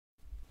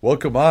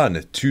Welcome on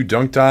to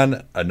Dunked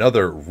On,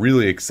 another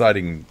really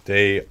exciting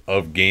day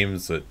of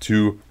games.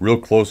 Two real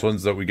close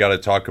ones that we got to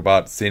talk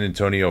about, San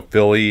Antonio,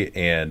 Philly,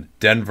 and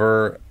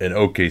Denver and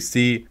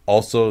OKC.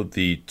 Also,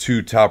 the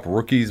two top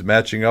rookies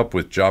matching up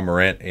with Ja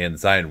Morant and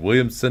Zion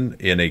Williamson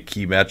in a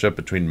key matchup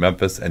between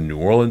Memphis and New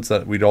Orleans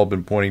that we'd all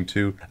been pointing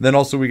to. And then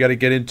also we got to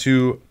get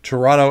into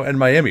Toronto and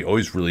Miami.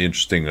 Always really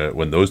interesting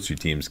when those two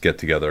teams get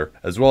together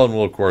as well. And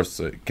we'll, of course,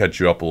 catch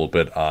you up a little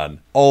bit on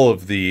all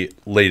of the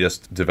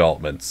latest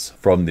developments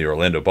from the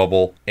Orlando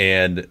bubble.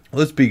 And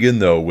let's begin,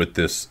 though, with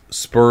this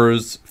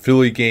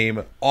Spurs-Philly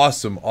game.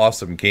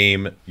 Awesome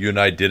game. You and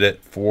I did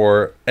it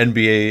for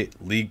NBA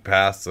League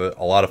Pass. A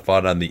lot of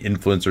fun on the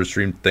influencer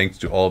stream. Thanks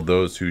to all of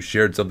those who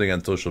shared something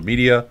on social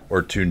media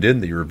or tuned in.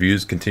 The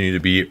reviews continue to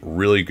be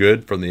really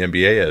good from the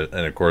NBA.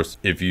 And of course,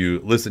 if you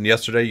listened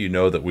yesterday, you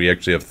know that we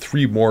actually have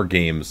 3 more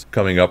games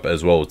coming up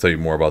as well. We'll tell you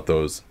more about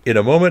those in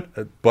a moment.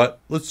 But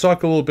let's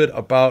talk a little bit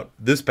about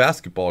this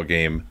basketball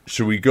game.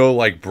 Should we go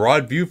like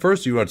broad view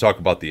first, or you want to talk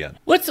about the end?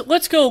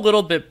 Let's go a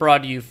little bit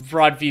broad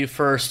view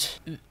first.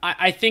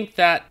 I think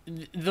that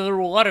there were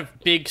a lot of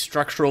big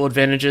structural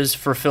advantages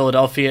for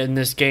Philadelphia in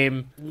this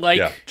game.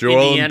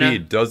 Joel Indiana,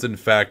 Embiid does in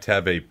fact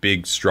have a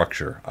big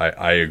structure.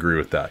 I agree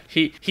with that.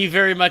 He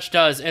very much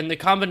does. And the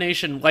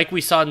combination, like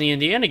we saw in the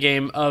Indiana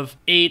game, of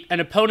an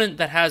opponent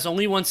that has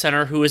only one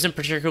center who isn't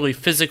particularly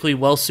physically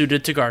well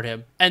suited to guard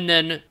him, and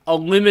then a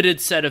limited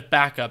set of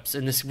backups.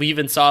 And we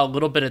even saw a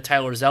little bit of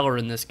Tyler Zeller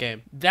in this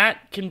game.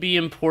 That can be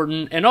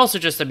important. And also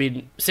just,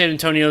 San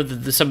Antonio,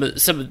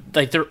 some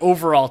like their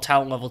overall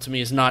talent level to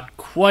me is not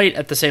quite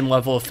at the same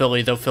level of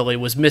Philly, though Philly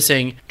was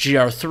missing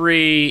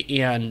GR3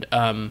 and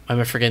I'm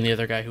forgetting the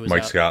other guy who was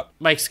out.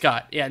 Mike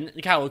Scott. Yeah, and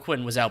Kyle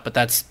Quinn was out, but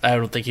I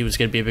don't think he was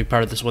going to be a big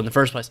part of this one in the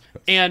first place.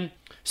 And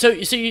so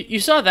you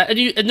saw that,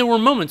 and there were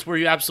moments where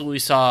you absolutely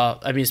saw,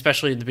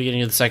 especially in the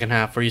beginning of the second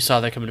half, where you saw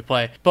that come into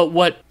play. But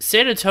what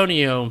San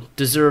Antonio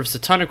deserves a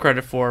ton of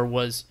credit for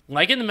was,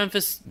 like in the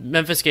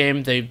Memphis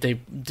game, they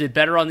did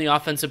better on the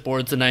offensive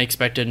boards than I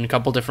expected in a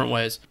couple different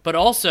ways. But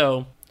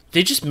also,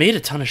 they just made a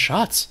ton of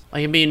shots.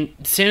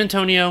 San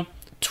Antonio,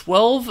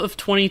 12 of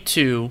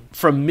 22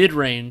 from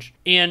mid-range,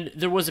 and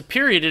there was a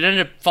period, it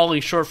ended up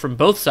falling short from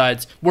both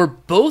sides, where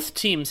both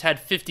teams had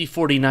 50,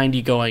 40,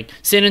 90 going.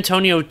 San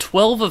Antonio,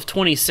 12 of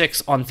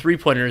 26 on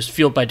three-pointers,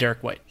 fueled by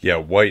Derek White. Yeah,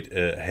 White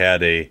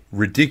had a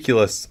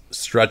ridiculous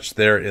stretch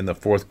there in the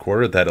fourth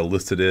quarter that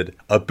elicited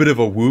a bit of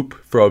a whoop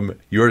from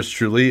yours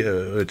truly,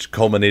 which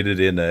culminated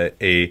in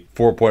a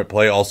 4-point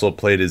play. Also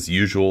played his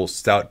usual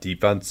stout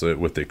defense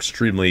with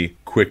extremely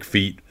quick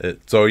feet.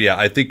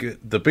 I think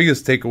the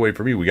biggest takeaway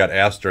for me, we got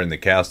asked during the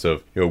cast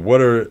of, what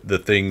are the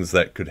things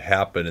that could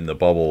happen in the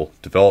bubble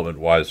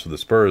development-wise for the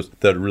Spurs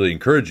that really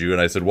encourage you?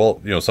 And I said,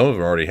 some of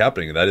them are already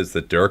happening, and that is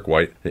that Derek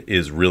White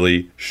is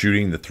really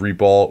shooting the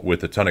 3-ball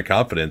with a ton of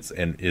confidence,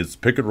 and his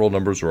pick-and-roll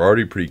numbers were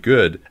already pretty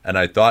good. And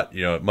I thought,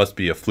 it must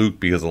be a fluke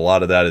because a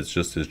lot of that is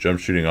just his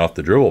jump shooting off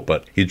the dribble,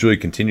 but he's really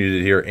continued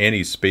it here, and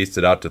he spaced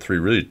it out to 3,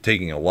 really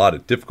taking a lot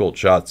of difficult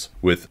shots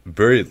with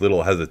very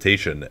little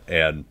hesitation.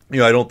 And,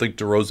 I don't think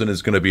DeRozan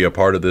is going to be a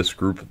part of this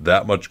group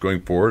that much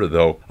going forward,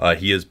 though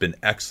he has been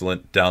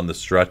excellent down the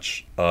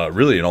stretch.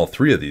 Really in all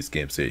 3 of these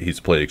games,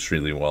 he's played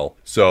extremely well.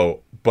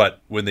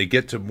 But when they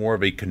get to more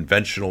of a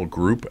conventional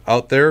group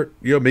out there,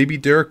 maybe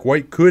Derek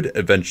White could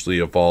eventually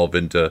evolve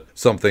into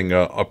something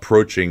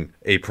approaching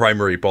a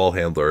primary ball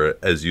handler,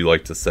 as you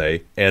like to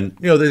say. And,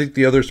 I think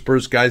the other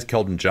Spurs guys,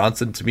 Keldon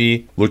Johnson, to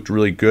me, looked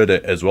really good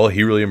as well.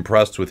 He really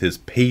impressed with his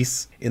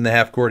pace in the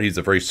half court. He's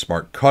a very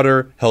smart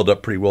cutter, held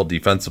up pretty well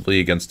defensively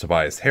against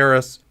Tobias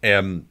Harris.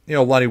 And,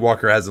 Lonnie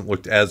Walker hasn't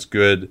looked as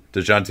good.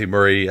 DeJounte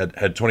Murray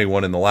had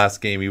 21 in the last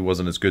game. He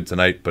wasn't as good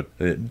tonight, but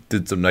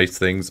did some nice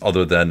things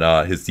other than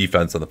his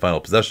defense on the final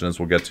possession, as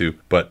we'll get to.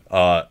 But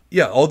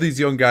all these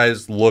young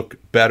guys look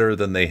better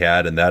than they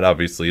had, and that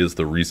obviously is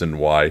the reason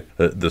why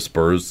the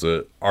Spurs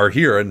are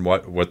here and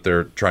what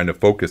they're trying to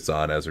focus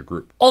on as a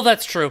group. All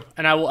that's true,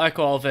 and I will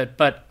echo all of it,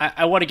 but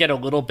I want to get a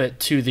little bit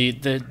to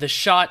the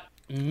shot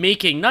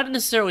making, not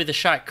necessarily the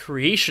shot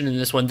creation in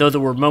this one, though there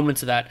were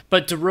moments of that.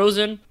 But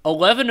DeRozan,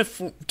 11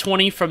 of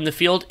 20 from the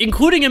field,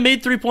 including a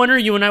made three-pointer.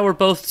 You and I were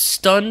both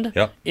stunned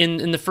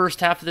in the first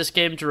half of this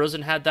game.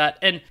 DeRozan had that,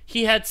 and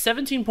he had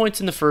 17 points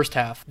in the first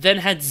half, then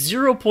had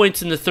 0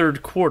 points in the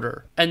third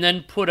quarter, and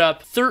then put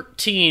up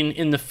 13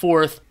 in the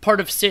fourth, part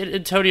of San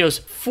Antonio's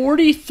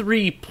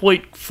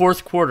 43-point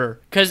fourth quarter.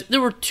 Because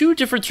there were 2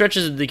 different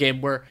stretches of the game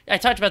where I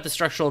talked about the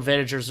structural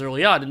advantages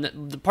early on,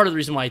 and the part of the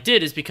reason why I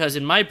did is because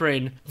in my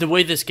brain, the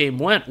way this game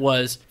went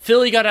was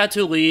Philly got out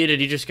to a lead,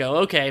 and you just go,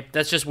 okay,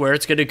 that's just where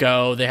it's going to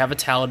go. They have a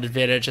talent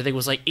advantage. I think it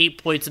was like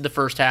 8 points in the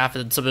first half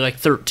and something like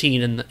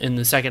 13 in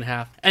the second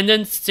half. And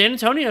then San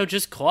Antonio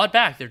just clawed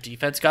back. Their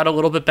defense got a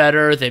little bit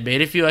better. They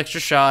made a few extra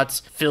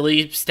shots.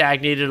 Philly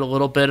stagnated a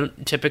little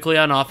bit, typically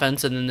on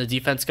offense, and then the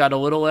defense got a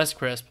little less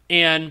crisp.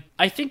 And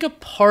I think a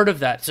part of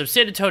that, so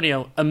San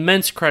Antonio,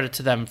 immense credit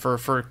to them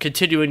for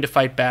continuing to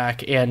fight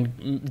back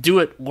and do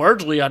it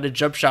largely on a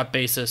jump shot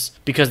basis,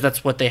 because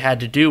that's what they had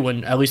to do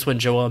at least when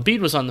Joel Embiid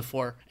was on the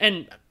floor.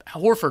 And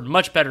Horford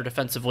much better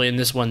defensively in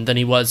this one than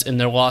he was in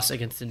their loss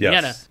against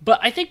Indiana. Yes. But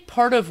I think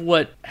part of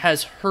what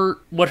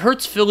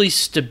hurts Philly's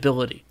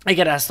stability, I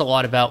get asked a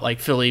lot about like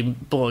Philly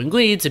blowing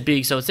leads and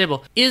being so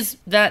unstable, is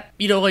that,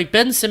 like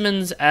Ben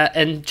Simmons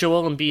and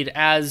Joel Embiid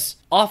as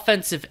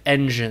offensive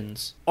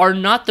engines are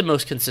not the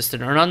most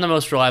consistent, are not the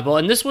most reliable.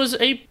 And this was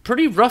a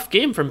pretty rough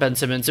game from Ben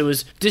Simmons. It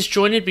was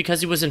disjointed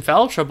because he was in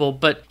foul trouble,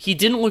 but he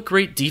didn't look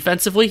great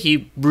defensively.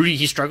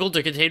 He struggled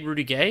to contain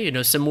Rudy Gay,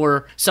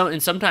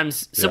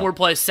 sometimes similar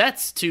play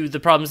sets to the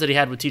problems that he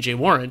had with TJ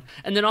Warren.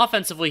 And then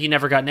offensively, he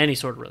never got in any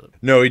sort of rhythm.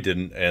 No, he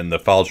didn't. And the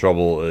foul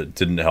trouble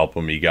didn't help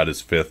him. He got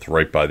his fifth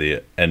right by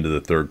the end of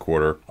the third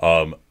quarter.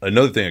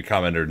 Another thing a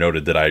commenter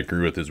noted that I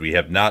agree with is we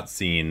have not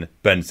seen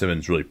Ben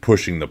Simmons really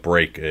pushing the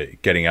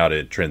break, getting out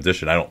at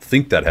transition. I don't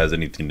think that has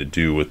anything to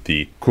do with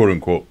the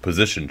quote-unquote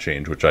position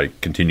change, which I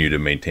continue to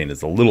maintain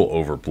is a little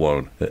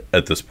overblown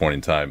at this point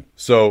in time.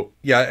 So,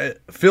 yeah,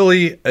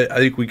 Philly, I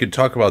think we could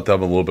talk about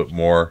them a little bit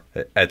more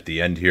at the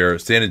end here.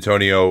 San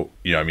Antonio,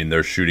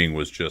 their shooting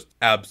was just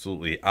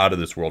absolutely out of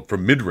this world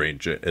from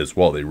mid-range as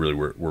well. They really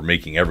were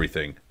making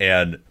everything.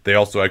 And they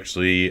also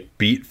actually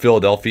beat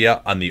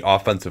Philadelphia on the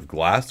offensive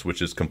glass,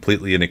 which is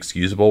completely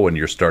inexcusable when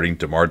you're starting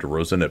DeMar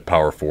DeRozan at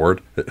power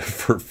forward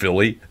for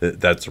Philly.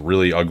 That's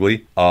really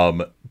ugly.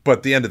 But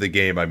at the end of the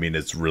game,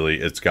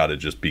 it's got to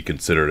just be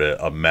considered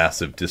a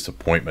massive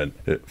disappointment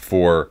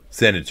for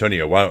San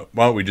Antonio. Why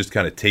don't we just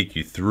kind of take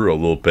you through a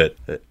little bit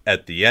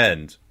at the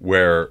end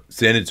where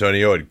San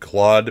Antonio had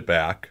clawed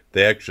back.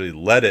 They actually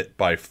led it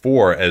by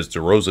 4 as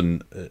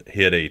DeRozan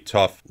hit a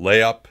tough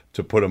layup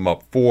to put him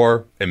up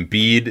 4.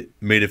 Embiid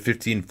made a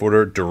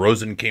 15-footer.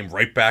 DeRozan came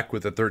right back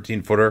with a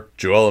 13-footer.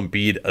 Joel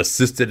Embiid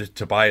assisted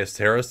Tobias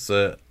Harris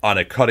on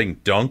a cutting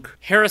dunk.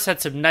 Harris had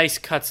some nice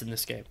cuts in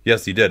this game.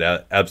 Yes, he did.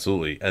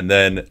 Absolutely. And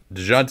then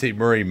DeJounte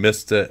Murray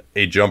missed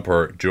a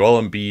jumper.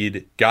 Joel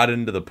Embiid got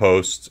into the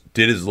post,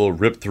 did his little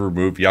rip-through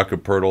move.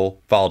 Jakob Poeltl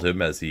fouled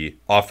him, as he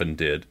often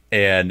did.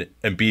 And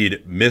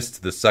Embiid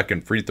missed the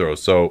second free throw.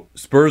 So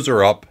Spurs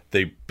are up.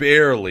 They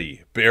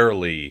barely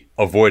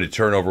avoid a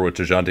turnover with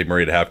DeJounte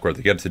Murray at half court.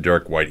 They get to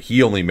Derek White.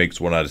 He only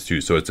makes 1 out of 2.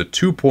 So it's a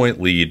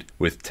 2-point lead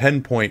with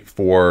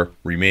 10.4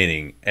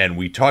 remaining. And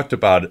we talked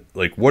about,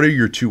 what are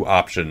your two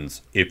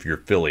options if you're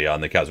Philly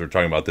on the Cavs? We're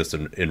talking about this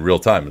in real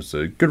time. It's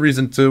a good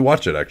reason to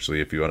watch it,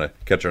 actually, if you want to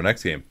catch our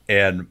next game.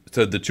 And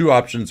so the two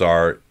options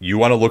are you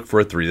want to look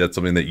for a 3. That's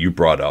something that you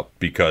brought up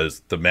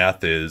because the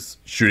math is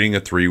shooting a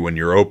 3 when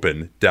you're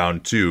open down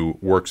 2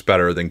 works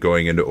better than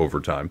going into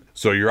overtime.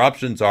 So your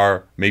options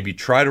are maybe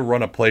try to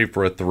run a play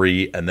for a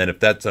 3, and then if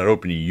that's not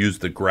open, you use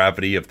the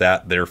gravity of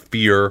their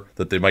fear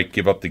that they might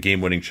give up the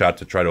game-winning shot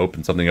to try to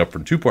open something up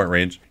from 2-point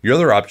range. Your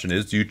other option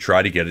is you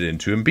try to get it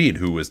into Embiid,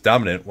 who was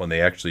dominant when they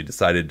actually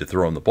decided to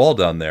throw him the ball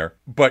down there.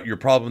 But your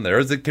problem there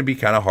is it can be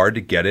kind of hard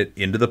to get it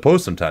into the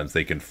post sometimes.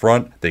 They can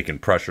front, they can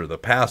pressure the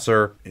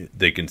passer,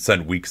 they can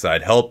send weak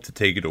side help to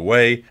take it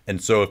away.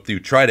 And so if you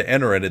try to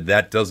enter it and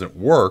that doesn't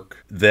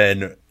work,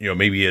 then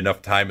maybe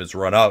enough time has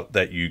run out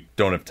that you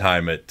don't have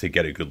time to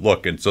get a good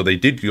look. And so they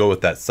did go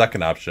with that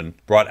second option,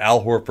 brought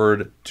Al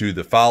Horford to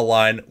the foul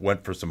line,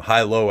 went for some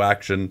high-low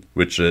action,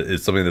 which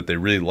is something that they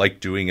really like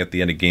doing at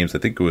the end of games. I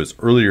think it was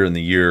earlier in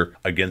the year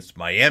against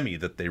Miami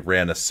that they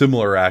ran a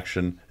similar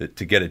action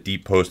to get a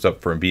deep post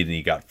up for Embiid, and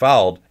he got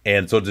fouled.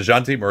 And so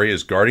DeJounte Murray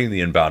is guarding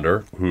the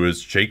inbounder, who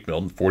is Shake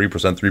Milton,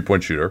 40%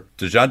 three-point shooter.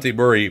 DeJounte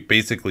Murray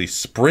basically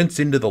sprints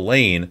into the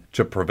lane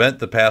to prevent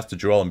the pass to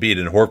Joel Embiid,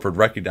 and Horford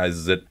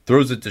recognizes it,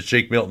 throws it to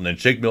Shake Milton, and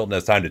Shake Milton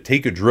has time to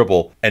take a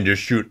dribble and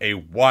just shoot a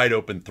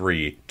wide-open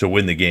 3 to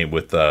win the game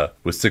with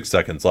 6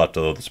 seconds left,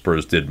 although the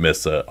Spurs did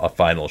miss a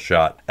final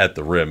shot at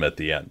the rim at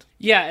the end.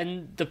 Yeah,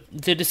 and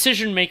the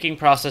decision-making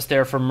process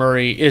there for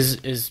Murray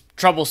is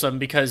troublesome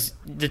because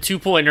the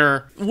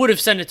two-pointer would have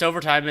sent it to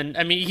overtime,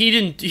 and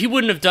he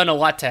wouldn't have done a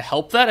lot to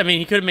help that.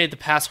 He could have made the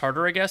pass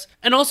harder, I guess.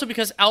 And also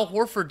because Al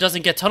Horford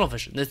doesn't get tunnel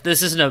vision.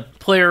 This isn't a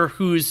player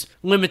whose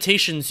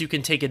limitations you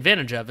can take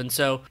advantage of. And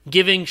so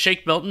giving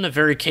Shake Milton, a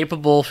very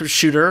capable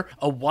shooter,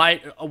 a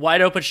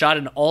wide open shot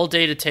and all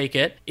day to take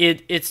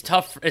it's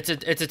tough. It's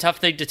a tough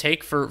thing to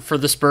take for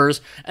the Spurs.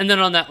 And then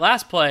on that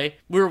last play,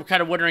 we were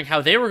kind of wondering how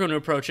they were going to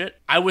approach it.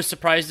 I was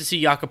surprised to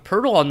see Jakob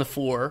Poeltl on the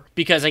floor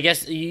because I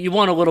guess you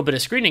want a little bit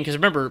of screening because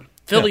remember,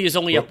 Philly is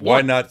only up 1.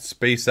 Why not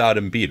space out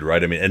Embiid,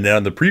 right? And then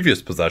on the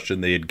previous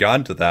possession, they had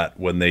gone to that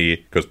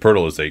because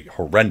Poeltl is a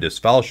horrendous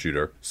foul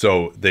shooter.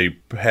 So they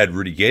had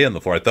Rudy Gay on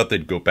the floor. I thought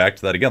they'd go back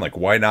to that again.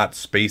 Why not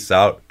space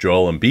out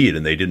Joel Embiid?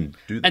 And they didn't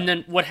do that. And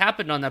then what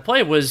happened on that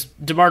play was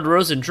DeMar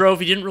DeRozan drove.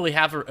 He didn't really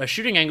have a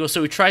shooting angle,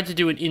 so he tried to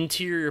do an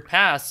interior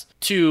pass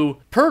to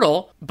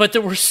Poeltl, but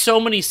there were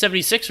so many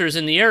 76ers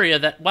in the area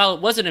that while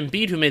it wasn't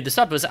Embiid who made this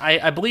up, it was,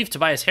 I believe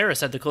Tobias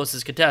Harris had the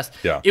closest contest.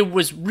 Yeah. It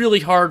was really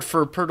hard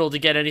for Poeltl to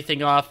get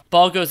anything off.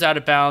 Ball goes out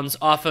of bounds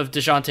off of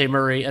DeJounte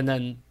Murray, and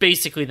then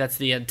basically that's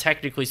the end.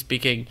 Technically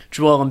speaking,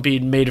 Joel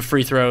Embiid made a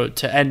free throw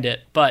to end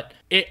it. But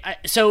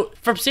So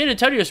from San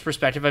Antonio's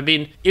perspective, I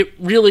mean, it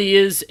really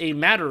is a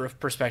matter of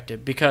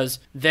perspective because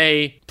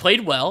they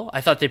played well.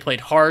 I thought they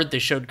played hard. They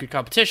showed good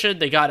competition.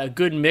 They got a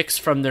good mix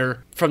from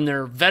their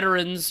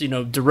veterans. You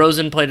know,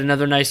 DeRozan played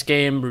another nice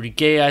game. Rudy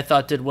Gay, I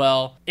thought, did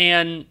well.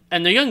 And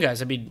the young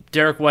guys. I mean,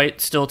 Derek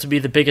White still to be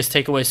the biggest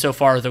takeaway so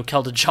far, though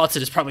Keldon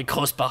Johnson is probably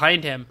close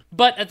behind him.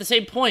 But at the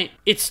same point,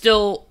 it's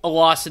still a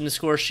loss in the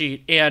score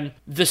sheet. And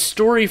the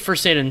story for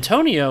San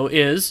Antonio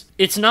is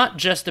it's not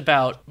just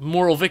about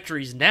moral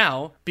victories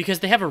now, because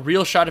they have a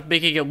real shot of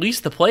making at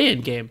least the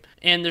play-in game.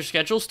 And their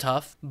schedule's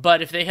tough,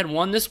 but if they had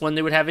won this one,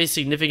 they would have a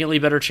significantly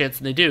better chance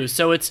than they do.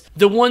 So it's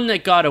the one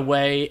that got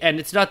away, and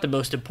it's not the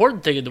most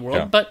important thing in the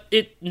world, but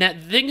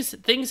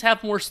things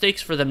have more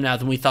stakes for them now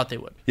than we thought they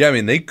would. Yeah,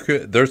 I mean,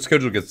 their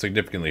schedule gets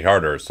significantly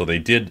harder, so they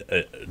did,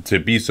 to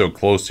be so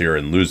close here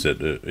and lose it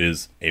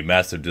is a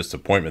massive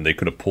disappointment. They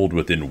could have pulled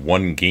within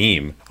one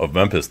game of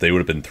Memphis. They would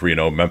have been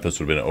 3-0. Memphis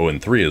would have been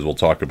 0-3, as we'll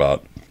talk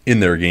about in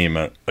their game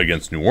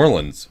against New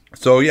Orleans.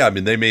 So, yeah, I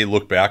mean, they may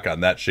look back on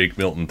that Shake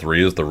Milton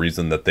 3 as the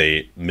reason that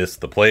they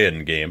missed the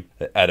play-in game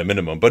at a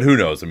minimum. But who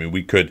knows? I mean,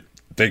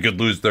 they could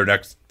lose their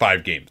next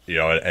 5 games, you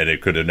know, and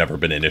it could have never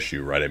been an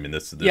issue, right? I mean,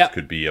 this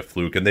could be a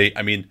fluke. And they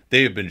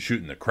have been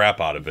shooting the crap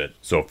out of it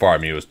so far. I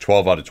mean, it was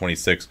 12 out of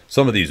 26.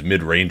 Some of these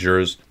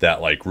mid-rangers that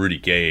like Rudy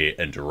Gay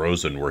and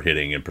DeRozan were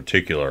hitting in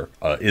particular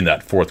in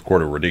that fourth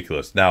quarter,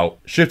 ridiculous. Now,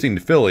 shifting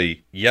to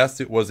Philly,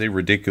 yes, it was a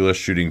ridiculous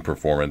shooting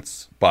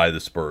performance by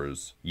the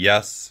Spurs.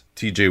 Yes,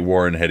 TJ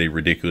Warren had a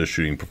ridiculous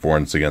shooting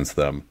performance against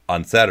them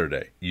on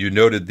Saturday. You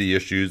noted the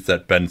issues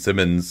that Ben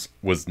Simmons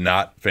was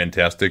not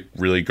fantastic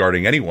really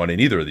guarding anyone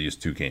in either of these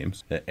two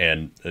games.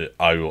 And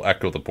I will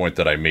echo the point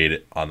that I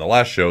made on the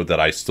last show that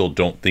I still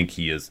don't think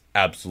he is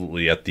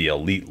absolutely at the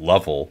elite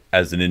level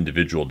as an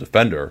individual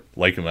defender.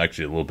 Like him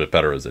actually a little bit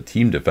better as a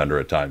team defender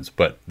at times.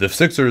 But the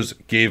Sixers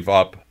gave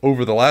up,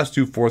 over the last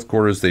 2 fourth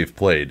quarters they've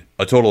played,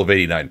 a total of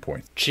 89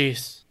 points.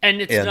 Jeez. And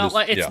it's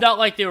not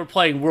like they were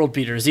playing world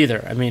beaters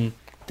either. I mean,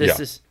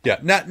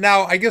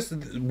 Now, I guess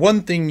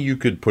one thing you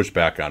could push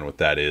back on with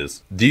that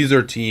is these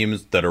are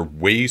teams that are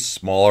way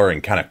smaller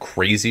and kind of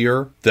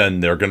crazier than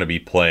they're going to be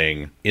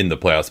playing in the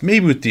playoffs,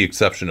 maybe with the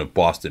exception of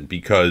Boston,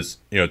 because,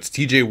 you know, it's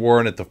TJ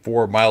Warren at the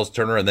 4, Miles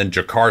Turner, and then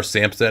Jakar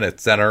Sampson at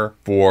center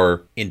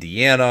for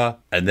Indiana.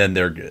 And then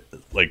they're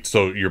like,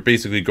 so you're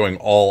basically going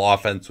all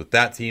offense with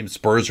that team.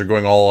 Spurs are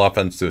going all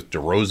offense with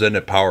DeRozan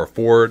at power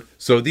forward.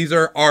 So these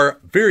are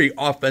very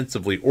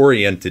offensively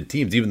oriented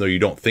teams, even though you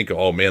don't think,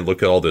 oh man,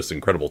 look at all this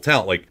incredible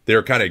talent. Like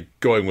they're kind of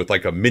going with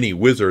like a mini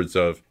Wizards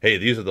of, hey,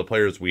 these are the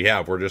players we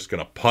have. We're just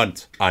going to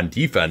punt on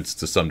defense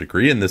to some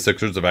degree. And the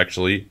Sixers have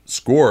actually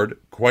scored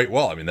quite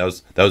well. I mean, that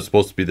was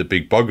supposed to be the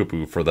big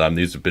bugaboo for them.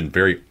 These have been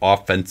very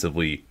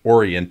offensively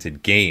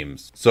oriented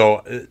games.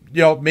 So,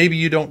 you know, maybe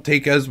you don't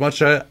take as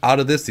much out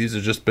of this. These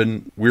have just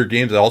been weird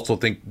games. I also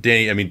think,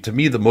 Danny, I mean, to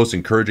me, the most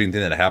encouraging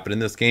thing that happened in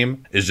this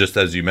game is just,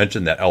 as you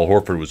mentioned, that Al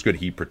Horford was good.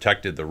 He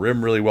protected the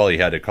rim really well. He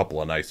had a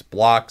couple of nice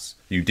blocks.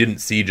 You didn't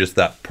see just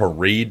that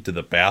parade to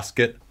the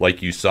basket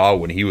like you saw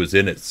when he was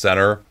in at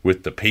center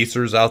with the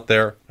Pacers out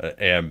there.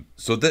 And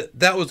so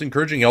that was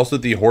encouraging. Also,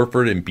 the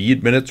Horford and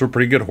Embiid minutes were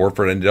pretty good.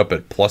 Horford ended up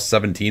at plus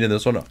 17 in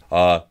this one.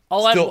 I'll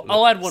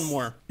add one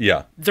more.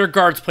 Yeah. Their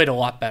guards played a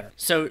lot better.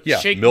 So yeah,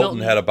 Shake Milton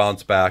had a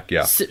bounce back.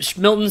 Yeah.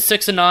 Milton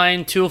 6 of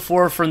 9, 2 of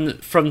 4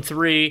 from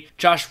 3.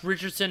 Josh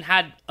Richardson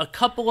had a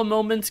couple of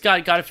moments. He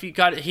had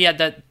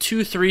that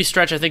 2-3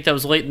 stretch. I think that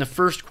was late in the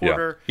first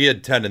quarter. Yeah. He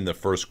had 10 in the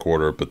first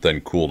quarter, but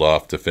then cooled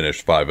off to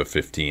finish 5 of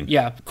 15.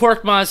 Yeah.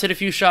 Korkmaz hit a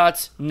few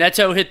shots.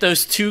 Neto hit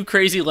those 2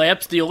 crazy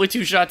layups, the only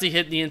 2 shots he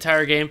hit in the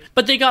entire game.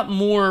 But they got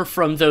more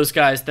from those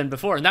guys than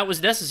before, and that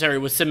was necessary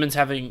with Simmons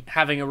having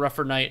a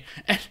rougher night.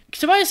 And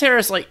Tobias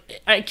Harris,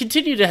 like, I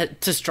continue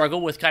to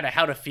struggle with kind of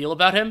how to feel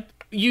about him.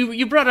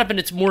 You brought up, and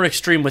it's more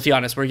extreme with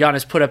Giannis, where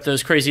Giannis put up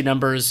those crazy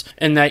numbers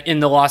in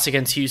the loss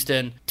against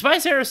Houston.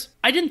 Tobias Harris,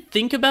 I didn't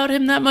think about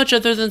him that much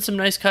other than some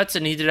nice cuts,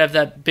 and he did have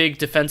that big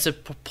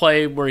defensive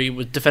play where he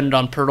was defended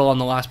on Pirtle on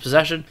the last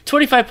possession.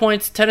 25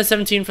 points, 10 of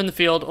 17 from the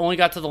field, only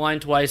got to the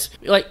line twice.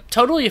 Like,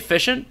 totally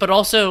efficient, but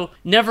also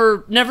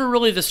never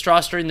really the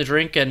straw stirring the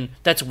drink, and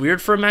that's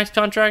weird for a max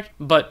contract,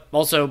 but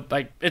also,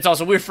 like, it's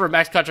also weird for a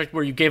max contract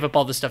where you gave up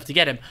all this stuff to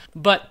get him.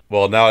 But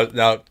well,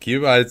 now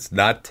Cuba, it's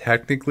not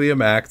technically a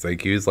max.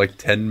 Like, he was like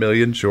 10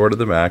 million short of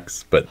the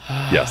max, but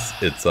yes,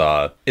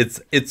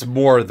 it's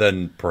more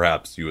than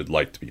perhaps you would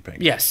like to be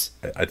paying. Yes,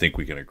 I think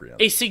we can agree on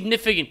that. A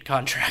significant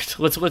contract.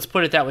 Let's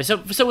put it that way.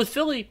 So with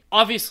Philly,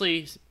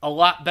 obviously a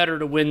lot better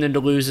to win than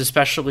to lose,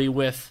 especially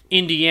with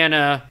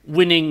Indiana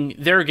winning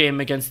their game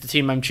against the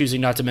team I'm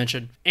choosing not to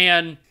mention.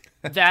 And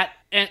that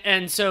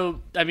and so,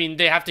 I mean,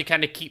 they have to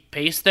kind of keep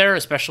pace there,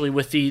 especially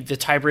with the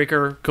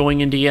tiebreaker going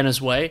Indiana's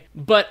way.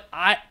 But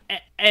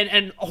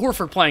and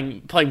Horford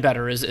playing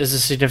better is a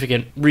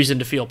significant reason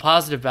to feel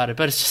positive about it.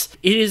 But it's just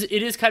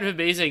it is kind of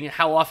amazing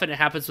how often it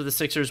happens with the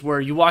Sixers where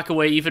you walk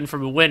away even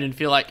from a win and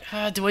feel like,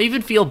 do I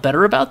even feel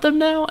better about them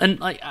now? And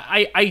like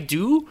I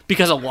do,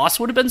 because a loss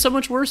would have been so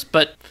much worse.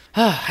 But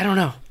I don't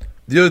know.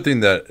 The other thing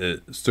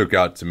that stuck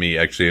out to me,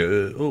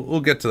 actually,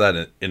 we'll get to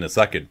that in a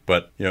second,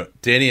 but,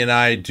 Danny and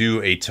I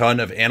do a ton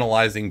of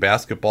analyzing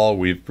basketball.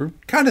 We're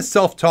kind of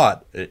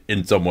self-taught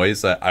in some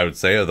ways, I would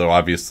say, although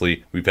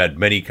obviously we've had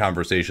many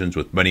conversations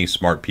with many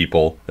smart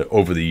people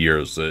over the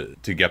years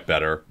to get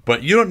better.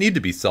 But you don't need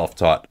to be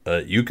self-taught.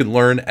 You can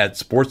learn at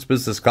Sports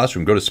Business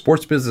Classroom. Go to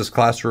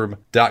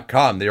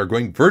sportsbusinessclassroom.com. They are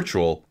going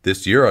virtual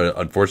this year.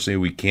 Unfortunately,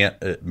 we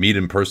can't meet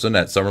in person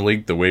at Summer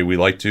League the way we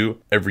like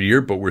to every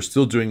year, but we're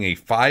still doing a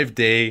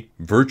 5-day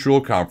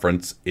virtual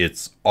conference.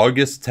 It's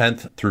August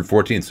 10th through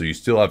 14th, so you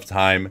still have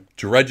time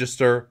to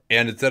register,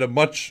 and it's at a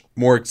much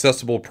more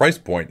accessible price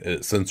point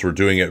since we're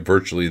doing it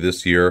virtually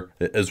this year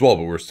as well.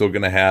 But we're still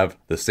going to have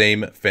the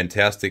same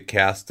fantastic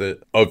cast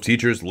of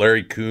teachers.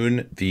 Larry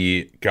Kuhn,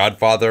 the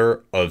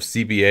godfather of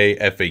CBA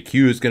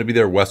FAQ, is going to be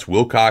there. Wes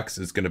Wilcox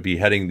is going to be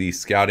heading the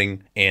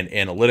scouting and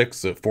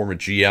analytics, the former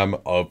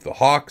GM of the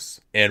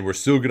Hawks. And we're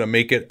still going to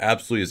make it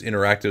absolutely as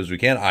interactive as we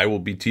can. I will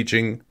be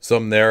teaching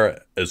some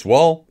there as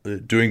well,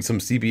 doing some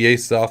CBA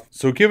stuff.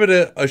 So give it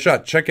a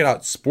shot. Check it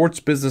out,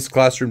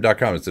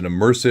 sportsbusinessclassroom.com. It's an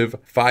immersive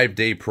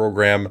 5-day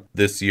program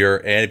this year.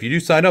 And if you do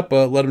sign up,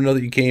 let them know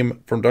that you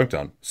came from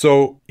Dunktown.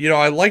 So,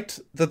 I liked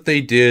that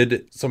they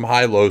did some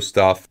high-low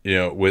stuff,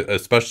 with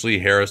especially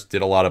Harris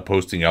did a lot of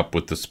posting up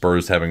with the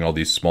Spurs having all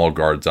these small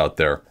guards out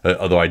there.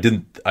 Although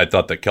I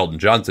thought that Keldon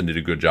Johnson did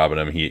a good job on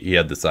him. He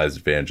had the size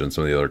advantage on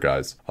some of the other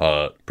guys,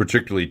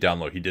 particularly down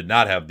low. He did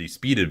not have the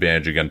speed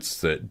advantage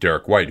against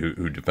Derek White,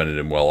 who defended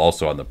him well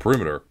also on the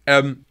perimeter.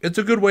 It's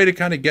a good way to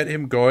kind of get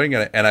him going,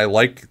 and I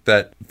like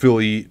that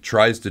Philly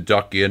tries to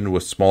duck in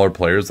with smaller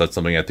players. That's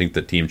something I think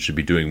the team should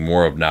be doing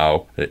more of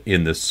now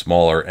in this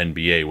smaller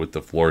NBA with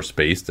the floor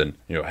spaced and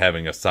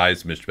having a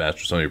size mismatch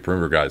for some of your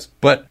perimeter guys.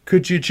 But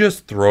could you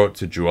just throw it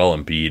to Joel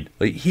Embiid?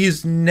 Like,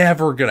 he's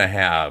never gonna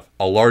have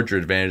a larger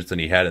advantage than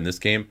he had in this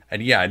game.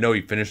 And yeah, I know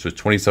he finished with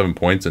 27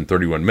 points in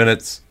 31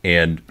 minutes,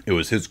 and it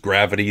was his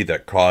gravity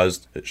that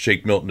caused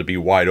Shake Milton to be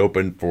wide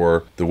open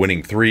for the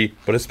winning three.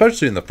 But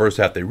especially in the first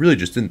half, they really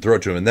just didn't throw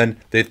it to him. And then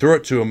they throw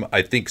it to him,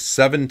 I think,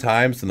 7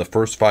 times in the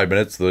first 5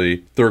 minutes of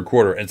the third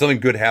quarter. And something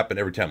good happened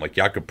every time. Like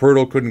Jakob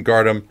Poeltl couldn't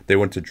guard him. They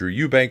went to Drew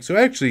Eubanks, who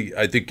actually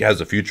I think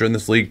has a future in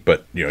this league,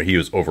 but he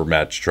was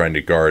overmatched trying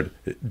to guard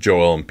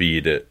Joel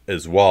Embiid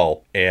as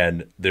well.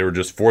 And they were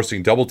just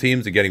forcing double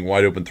teams and getting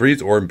wide open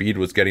threes, or Embiid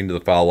was getting to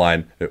the foul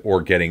line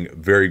or getting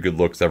very good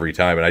looks every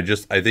time. And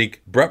I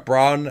think Brett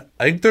Brown,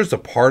 I think there's a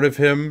part of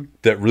him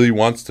that really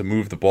wants to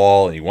move the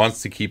ball and he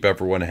wants to keep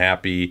everyone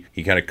happy.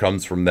 He kind of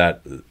comes from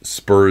that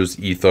Spurs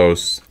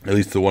ethos, at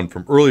least the one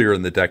from earlier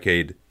in the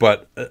decade.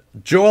 But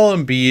Joel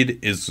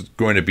Embiid is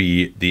going to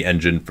be the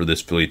engine for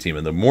this Philly team.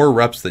 And the more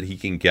reps that he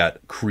can get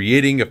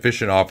creating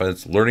efficient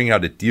offense, learning how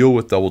to deal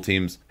with double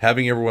teams,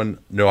 having everyone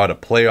know how to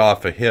play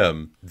off of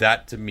him,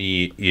 that to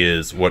me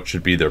is what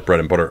should be their bread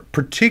and butter,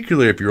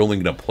 particularly if you're only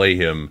going to play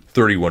him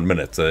 31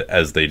 minutes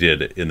as they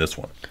did in this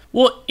one.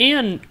 Well,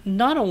 and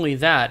not only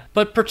that,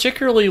 but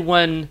particularly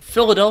when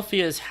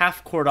Philadelphia's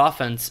half-court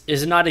offense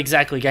is not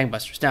exactly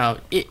gangbusters. Now,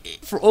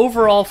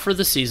 for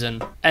the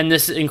season, and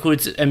this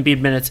includes Embiid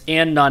minutes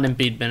and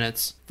non-Embiid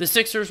minutes, the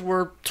Sixers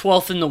were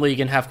 12th in the league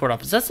in half-court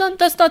offense.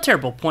 That's not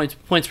terrible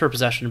points per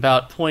possession,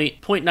 about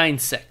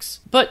 .96.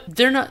 But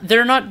they're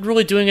not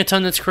really doing a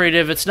ton that's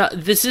creative.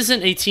 This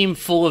isn't a team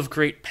full of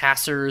great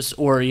passers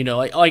or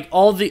like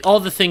all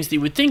the things that you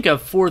would think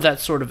of for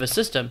that sort of a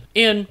system.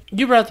 And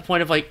you brought up the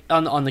point of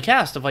on the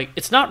cast of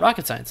it's not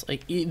rocket science.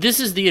 Like, this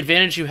is the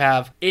advantage you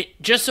have.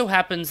 It just so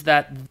happens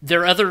that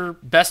their other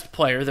best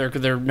player,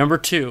 their number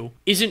 2,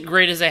 isn't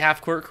great as a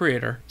half-court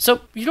creator.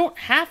 So you don't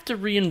have to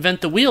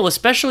reinvent the wheel,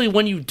 especially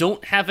when you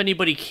don't have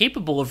anybody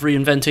capable of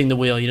reinventing the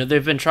wheel.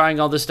 They've been trying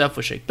all this stuff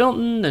with Shake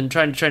Milton and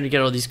trying to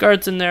get all these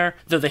guards in there,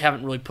 though they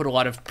haven't really put a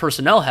lot of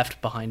personnel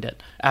heft behind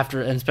it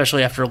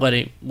especially after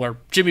where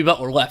Jimmy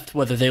Butler left.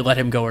 Whether they let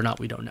him go or not,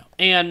 we don't know.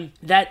 And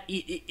that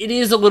it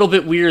is a little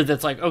bit weird.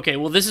 That's like, okay,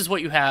 well, this is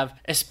what you have,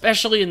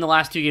 especially in the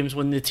last 2 games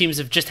when the teams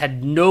have just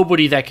had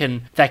nobody that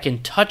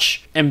can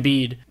touch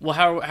Embiid. Well,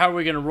 how are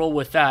we going to roll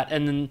with that?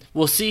 And then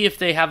we'll see if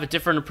they have a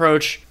different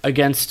approach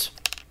against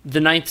the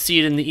 9th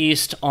seed in the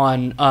East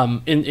on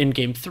in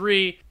Game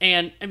 3.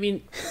 And I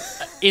mean,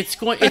 it's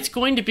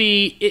going to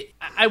be.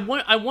 I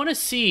want to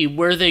see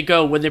where they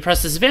go when they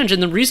press this advantage.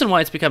 And the reason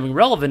why it's becoming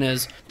relevant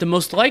is the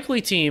most likely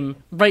team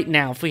right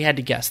now, if we had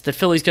to guess, that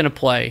Philly's going to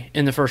play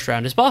in the first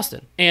round is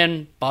Boston.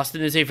 And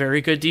Boston is a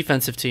very good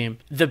defensive team.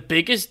 The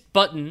biggest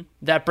button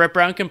that Brett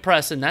Brown can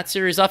press in that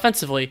series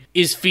offensively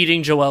is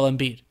feeding Joel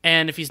Embiid.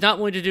 And if he's not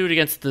willing to do it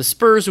against the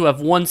Spurs, who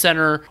have one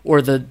center,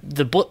 or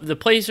the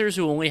Blazers,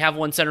 who only have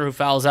one center who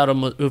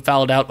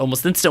fouled out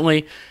almost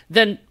instantly,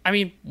 then I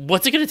mean,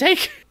 what's it going to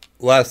take?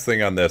 Last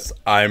thing on this,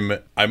 I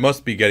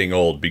must be getting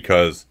old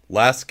because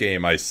last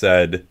game I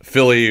said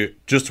Philly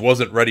just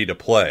wasn't ready to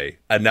play.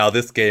 And now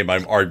this game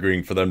I'm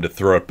arguing for them to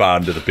throw it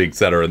down to the big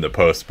center in the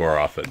post more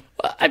often.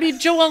 I mean,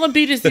 Joel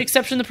Embiid is the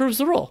exception that proves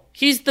the rule.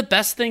 He's the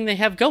best thing they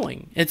have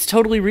going. It's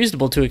totally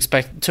reasonable to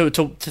expect to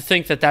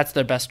think that that's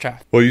their best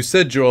draft. Well, you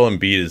said Joel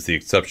Embiid is the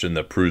exception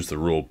that proves the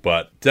rule,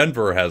 but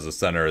Denver has a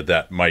center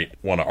that might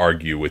want to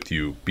argue with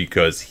you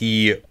because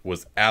he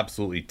was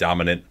absolutely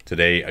dominant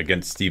today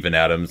against Steven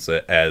Adams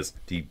as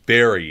the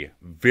very,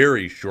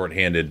 very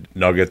shorthanded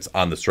Nuggets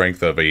on the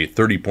strength of a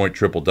 30-point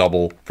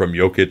triple-double from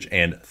Jokic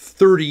and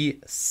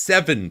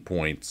 37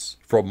 points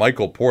from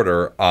Michael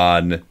Porter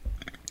on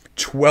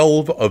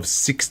 12 of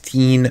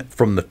 16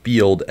 from the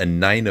field and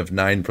 9 of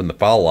 9 from the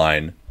foul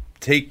line.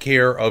 Take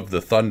care of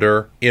the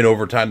Thunder in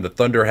overtime. The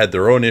Thunder had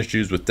their own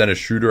issues with Dennis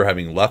Schroeder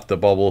having left the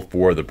bubble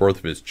for the birth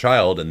of his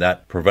child, and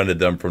that prevented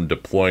them from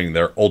deploying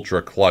their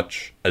ultra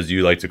clutch, as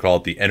you like to call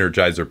it, the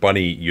Energizer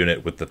Bunny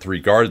unit with the 3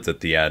 guards at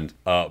the end.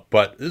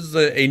 But this is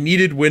a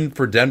needed win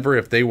for Denver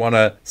if they want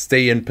to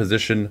stay in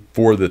position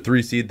for the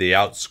 3 seed. They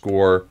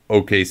outscore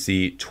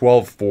OKC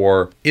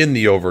 12-4 in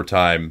the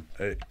overtime.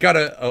 Got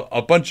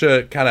a bunch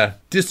of kind of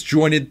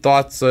disjointed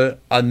thoughts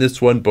on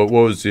this one, but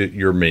what was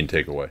your main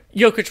takeaway?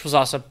 Jokic was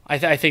awesome.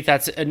 I think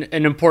that's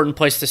an important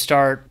place to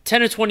start.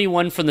 10 of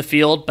 21 from the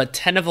field, but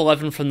 10 of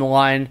 11 from the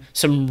line.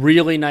 Some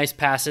really nice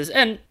passes,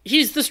 and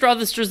he's the straw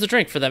that stirs the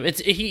drink for them.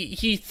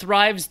 He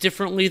thrives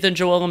differently than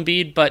Joel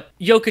Embiid, but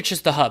Jokic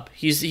is the hub.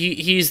 He's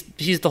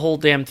the whole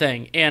damn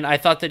thing, and I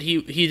thought that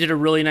he did a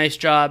really nice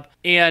job.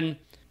 And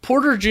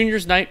Porter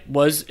Jr.'s night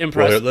was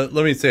impressive. Well,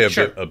 let me say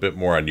a bit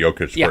more on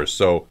Jokic first.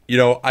 So,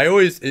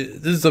 this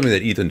is something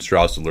that Ethan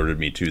Strauss alerted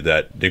me to,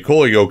 that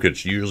Nikola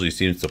Jokic usually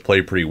seems to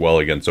play pretty well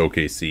against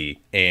OKC,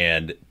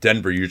 and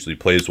Denver usually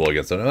plays well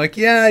against them. I'm like,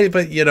 yeah,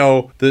 but,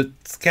 the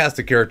cast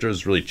of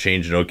characters really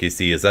changed in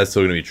OKC. Is that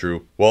still going to be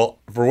true? Well,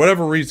 for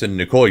whatever reason,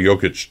 Nikola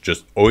Jokic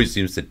just always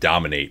seems to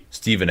dominate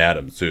Steven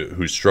Adams,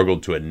 who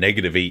struggled to a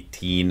negative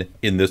 18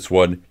 in this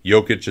one.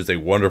 Jokic is a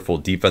wonderful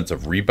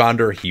defensive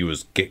rebounder. He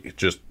was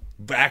just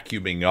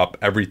vacuuming up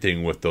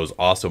everything with those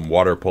awesome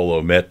water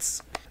polo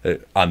mitts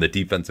on the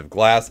defensive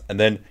glass, and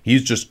then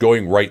he's just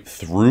going right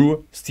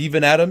through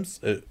Steven Adams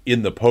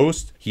in the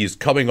post. He's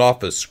coming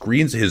off of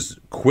screens. His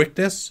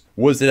quickness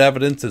was in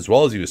evidence, as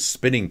well as he was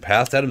spinning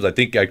past Adams. I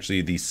think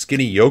actually the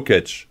skinny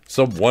Jokic,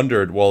 some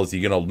wondered, well, is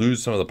he going to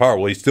lose some of the power?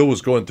 Well, he still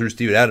was going through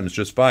Steven Adams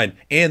just fine.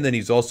 And then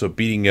he's also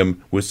beating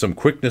him with some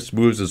quickness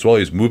moves as well.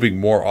 He's moving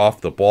more off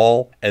the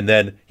ball. And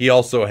then he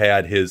also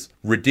had his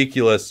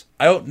ridiculous,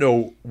 I don't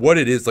know what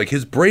it is, like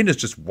his brain is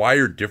just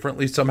wired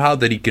differently somehow,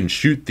 that he can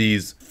shoot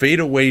these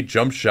fadeaway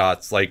jump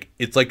shots. Like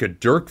it's like a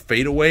Dirk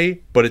fadeaway,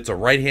 but it's a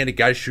right-handed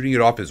guy shooting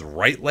it off his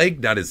right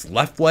leg, not his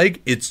left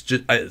leg. It's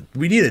just,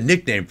 we need a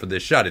nickname for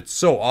this shot. It's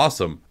so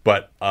awesome.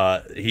 But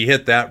he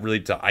hit that really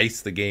to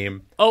ice the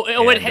game.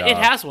 It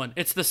has one.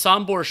 It's the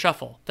Sombor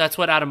Shuffle. That's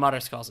what Adam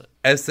Mares calls it.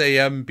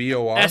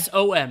 SAMBOR?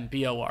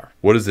 SOMBOR.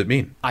 What does it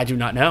mean? I do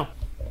not know.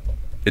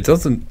 It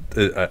doesn't,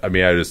 I'd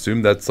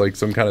assume that's like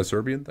some kind of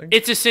Serbian thing?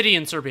 It's a city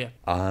in Serbia.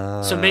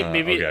 So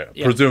maybe okay.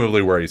 Yeah.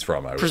 Presumably where he's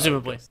from,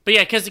 presumably. But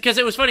yeah, because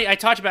it was funny. I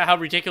talked about how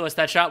ridiculous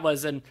that shot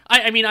was, and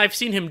I've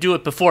seen him do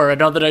it before,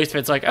 and all the Nuggets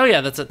fans like, oh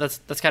yeah, that's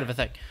kind of a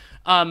thing.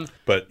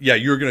 But yeah,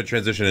 you were going to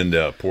transition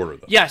into Porter,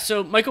 though. Yeah,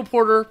 so Michael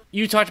Porter,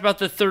 you talked about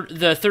the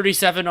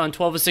 37 on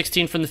 12 of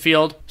 16 from the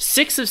field,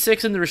 6 of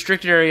 6 in the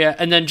restricted area,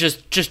 and then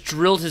just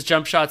drilled his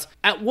jump shots.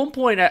 At one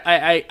point,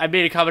 I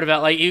made a comment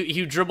about, like,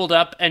 he dribbled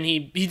up, and he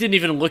didn't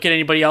even look at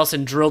anybody else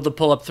and drilled the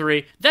pull-up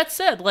 3. That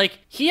said, like,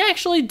 he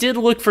actually did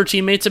look for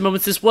teammates at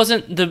moments. This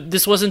wasn't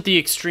the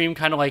extreme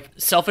kind of, like,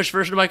 selfish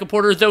version of Michael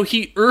Porter, though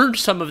he earned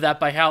some of that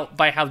by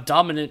how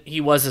dominant he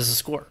was as a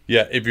scorer.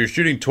 Yeah, if you're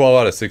shooting 12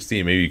 out of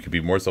 16, maybe you could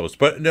be more selfish.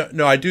 But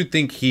no, I do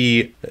think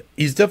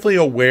he's definitely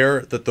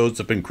aware that those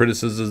have been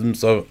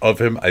criticisms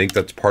of him. I think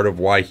that's part of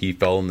why he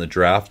fell in the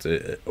draft.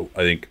 I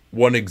think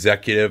one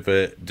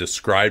executive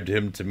described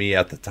him to me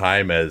at the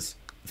time as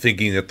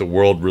thinking that the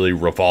world really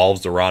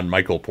revolves around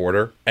Michael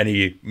Porter, and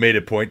he made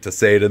a point to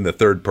say it in the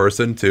third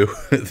person too.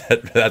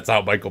 That's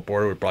how Michael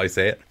Porter would probably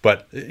say it.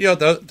 But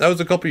that was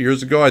a couple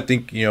years ago. I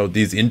think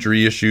these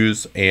injury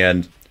issues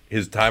and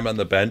his time on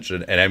the bench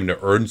and having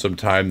to earn some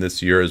time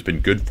this year has been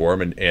good for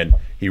him, and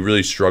he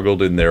really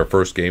struggled in their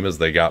first game as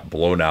they got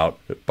blown out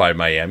by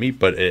Miami,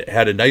 but it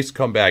had a nice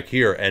comeback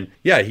here. And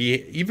yeah, he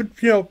even,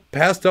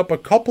 passed up a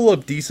couple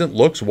of decent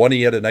looks. One,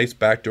 he had a nice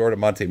backdoor to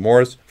Monte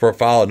Morris for a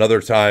foul.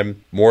 Another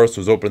time, Morris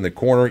was open in the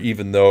corner,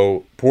 even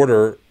though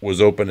Porter was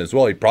open as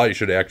well. He probably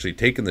should have actually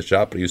taken the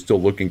shot, but he was still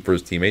looking for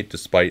his teammate,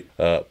 despite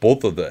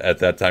both of at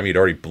that time, he'd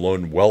already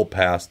blown well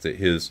past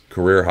his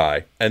career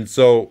high. And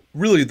so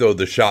really, though,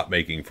 the shot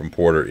making from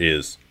Porter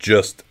is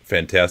just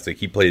fantastic.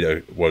 He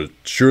played what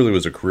surely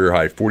was a career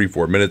high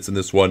 44 minutes in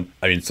this one.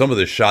 I mean, some of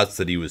the shots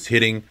that he was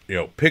hitting,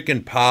 pick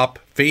and pop,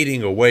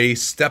 fading away,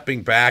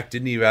 stepping back,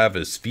 didn't even have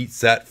his feet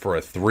set for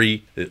a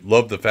three.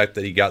 Loved the fact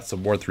that he got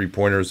some more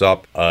three-pointers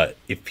up.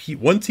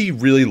 Once he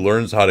really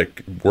learns how to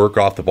work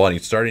off the ball, and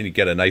he's starting to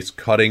get a nice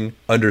cutting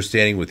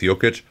understanding with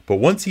Jokic, but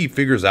once he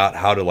figures out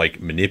how to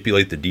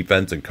manipulate the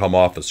defense and come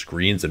off of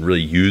screens and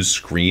really use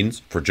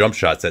screens for jump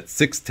shots at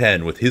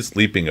 6'10" with his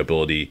leaping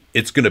ability,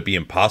 it's going to be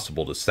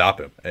impossible to stop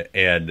him.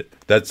 And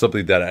that's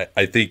something that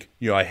I think,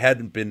 I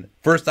hadn't been.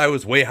 First, I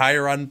was way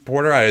higher on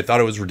Porter. I thought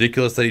it was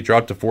ridiculous that he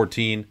dropped to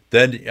 14.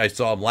 Then I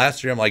saw him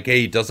last year. I'm like,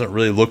 hey, he doesn't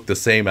really look the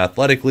same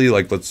athletically.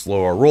 Let's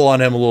slow our roll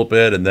on him a little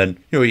bit. And then,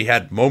 he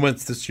had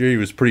moments this year. He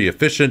was pretty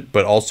efficient,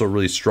 but also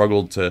really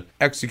struggled to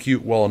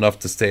execute well enough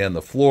to stay on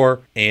the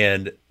floor.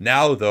 And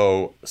now,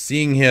 though,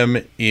 seeing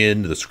him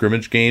in the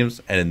scrimmage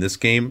games and in this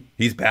game,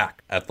 he's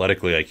back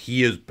athletically.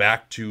 He is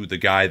back to the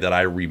guy that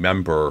I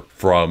remember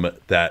from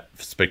that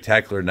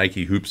spectacular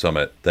Nike Hoop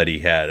Summit that he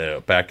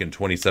had back in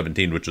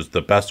 2017, which was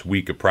the best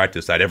week of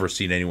practice I'd ever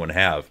seen anyone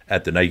have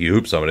at the Nike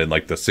Hoop Summit in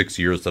the 6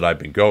 years that I've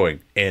been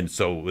going. And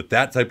so with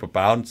that type of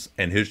bounce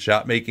and his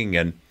shot making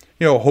and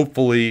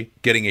hopefully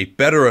getting a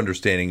better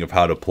understanding of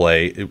how to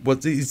play.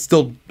 He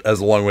still has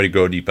a long way to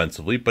go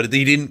defensively, but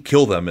he didn't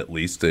kill them, at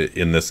least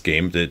in this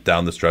game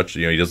down the stretch.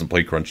 He doesn't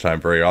play crunch time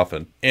very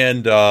often.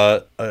 And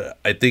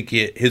I think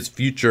his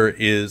future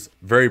is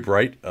very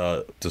bright,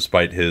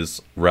 despite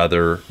his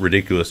rather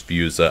ridiculous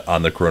views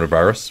on the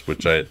coronavirus,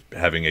 which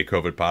having a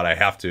COVID pod, I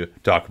have to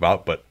talk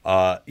about. But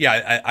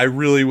I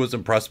really was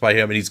impressed by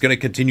him, and he's going to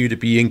continue to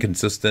be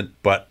inconsistent.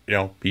 But,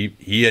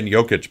 he and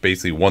Jokic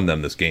basically won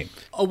them this game.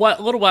 A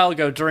little while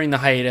ago during the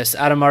hiatus,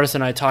 Adam Martis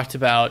and I talked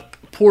about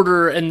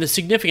Porter and the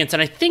significance,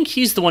 and I think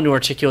he's the one who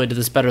articulated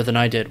this better than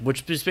I did,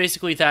 which is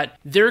basically that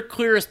their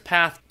clearest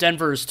path,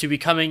 Denver's, to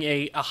becoming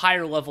a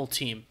higher level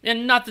team.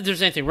 And not that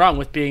there's anything wrong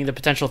with being the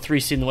potential 3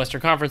 seed in the Western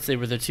Conference, they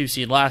were the 2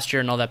 seed last year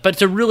and all that, but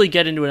to really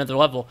get into another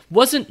level,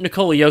 wasn't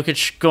Nikola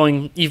Jokic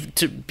going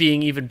to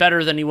being even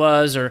better than he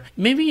was, or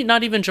maybe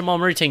not even Jamal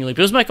Murray taking leap,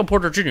 it was Michael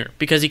Porter Jr.,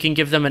 because he can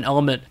give them an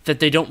element that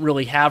they don't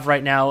really have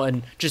right now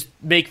and just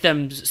make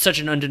them such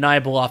an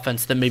undeniable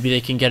offense that maybe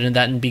they can get in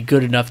that and be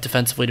good enough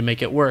defensively to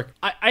make it work.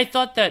 I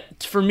thought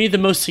that, for me, the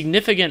most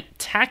significant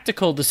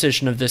tactical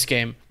decision of this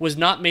game was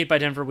not made by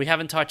Denver. We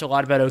haven't talked a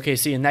lot about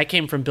OKC, and that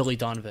came from Billy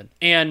Donovan.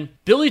 And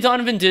Billy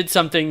Donovan did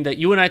something that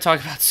you and I talk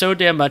about so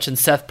damn much, and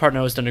Seth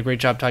Partnow has done a great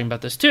job talking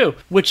about this too,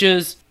 which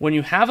is when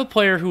you have a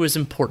player who is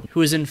important,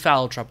 who is in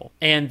foul trouble,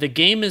 and the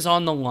game is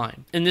on the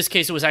line. In this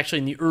case, it was actually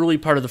in the early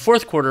part of the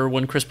fourth quarter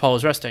when Chris Paul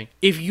was resting.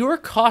 If you're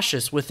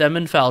cautious with them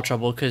in foul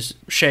trouble, because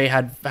Shea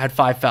had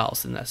 5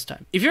 fouls in this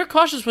time, if you're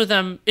cautious with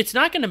them, it's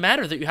not going to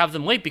matter that you have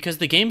them late because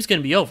the game's going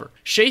to be over.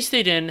 Shea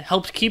stayed in,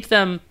 helped keep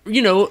them,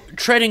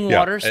 treading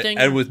water.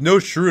 And with no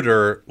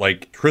Schroeder,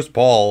 Chris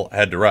Paul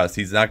had to rest.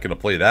 He's not going to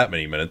play that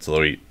many minutes,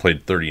 although he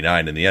played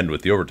 39 in the end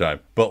with the overtime.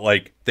 But,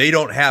 they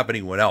don't have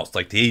anyone else.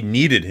 They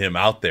needed him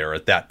out there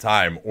at that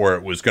time, or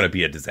it was going to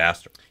be a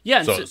disaster.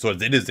 Yeah. So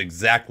it's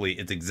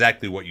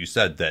exactly what you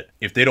said, that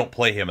if they don't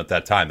play him at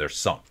that time, they're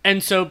sunk.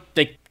 And so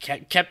they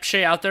kept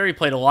Shea out there. He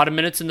played a lot of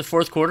minutes in the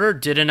fourth quarter,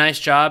 did a nice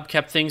job,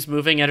 kept things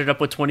moving, ended up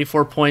with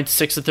 24 points,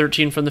 6 of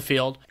 13 from the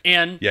field.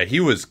 And yeah, he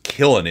was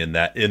killing in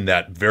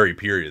that very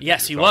period.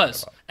 Yes, he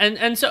was. And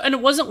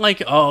it wasn't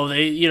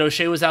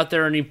Shea was out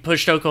there and he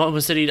pushed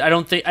Oklahoma City. I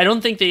don't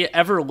think they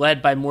ever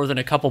led by more than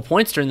a couple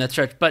points during that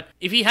stretch. But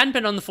if he hadn't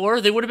been on the floor,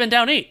 they would have been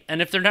down 8.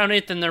 And if they're down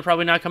 8, then they're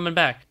probably not coming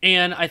back.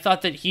 And I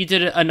thought that he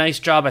did a nice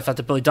job. I thought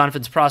that Billy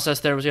Donovan's process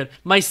there was good.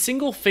 My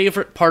single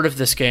favorite part of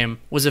this game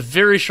was a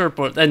very short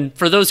board. And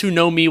for those who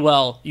know me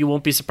well, you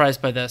won't be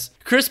surprised by this.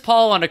 Chris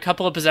Paul on a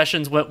couple of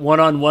possessions went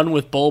one-on-one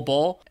with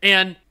Bol,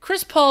 and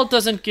Chris Paul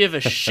doesn't give a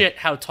shit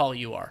how tall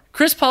you are.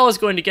 Chris Paul is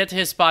going to get to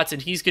his spots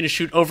and he's going to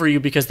shoot over you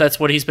because that's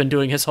what he's been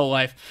doing his whole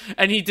life.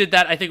 And he did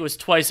that, I think it was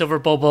twice over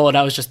Bol, and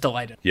I was just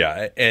delighted.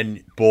 Yeah,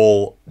 and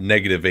Bol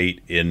 -8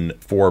 in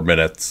 4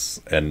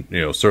 minutes, and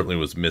certainly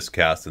was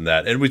miscast in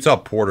that. And we saw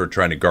Porter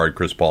trying to guard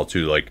Chris Paul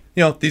too.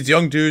 These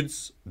young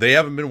dudes, they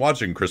haven't been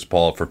watching Chris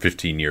Paul for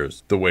 15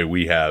 years the way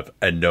we have,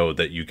 and know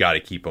that you got to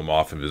keep him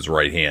off of his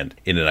right hand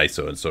in an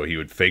ISO. And so he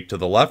would fake to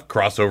the left,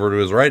 cross over to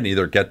his right, and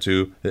either get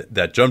to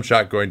that jump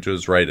shot going to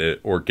his right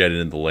or get it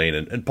in the lane.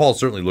 And Paul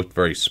certainly looked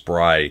very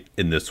spry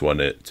in this one,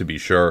 to be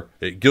sure.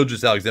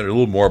 Gilgeous-Alexander, a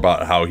little more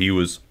about how he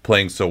was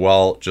playing so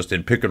well. Just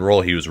in pick and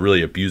roll, he was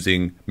really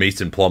abusing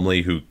Mason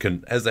Plumlee, who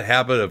has a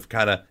habit of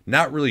kind of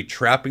not really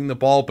trapping the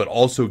ball, but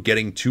also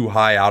getting too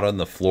high out on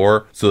the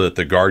floor so that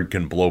the guard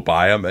can blow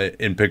by him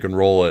in pick and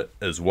roll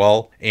as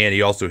well. And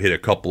he also hit a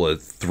couple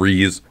of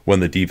threes when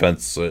the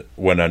defense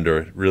went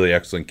under. Really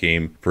excellent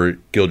game for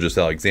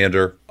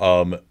Gilgeous-Alexander.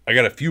 I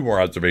got a few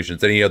more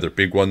observations. Any other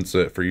big ones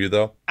for you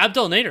though?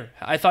 Abdel Nader.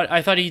 I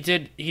thought he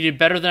did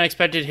better than I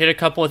expected. Hit a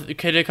couple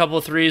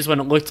of threes when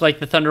it looked like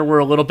the Thunder were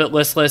a little bit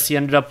listless. He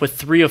ended up with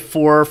 3 of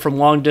 4 from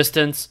long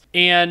distance.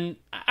 And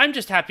I'm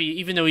just happy,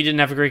 even though he didn't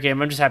have a great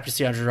game. I'm just happy to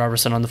see Andre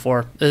Robertson on the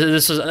floor.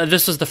 This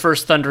was the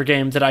first Thunder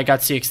game that I got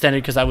to see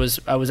extended because I was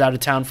out of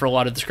town for a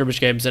lot of the scrimmage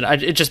games, and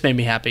it just made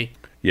me happy.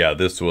 Yeah,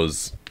 this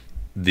was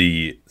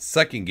the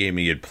second game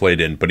he had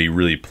played in, but he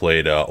really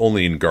played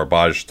only in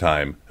garbage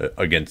time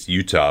against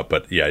Utah.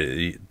 But yeah,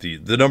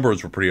 the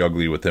numbers were pretty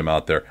ugly with him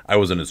out there. I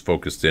wasn't as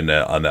focused in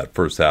on that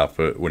first half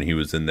when he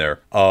was in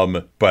there.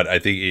 But I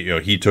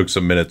think he took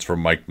some minutes from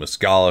Mike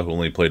Muscala, who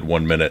only played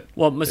 1 minute.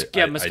 Well,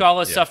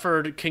 Muscala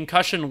suffered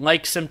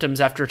concussion-like symptoms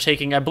after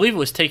taking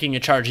a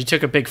charge. He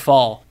took a big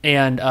fall,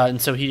 and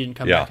so he didn't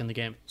come back in the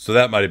game. So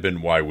that might have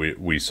been why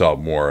we saw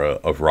more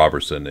of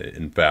Robertson,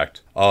 in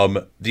fact.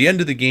 The end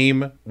of the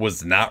game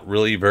was not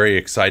really very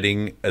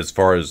exciting as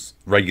far as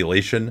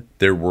regulation.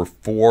 There were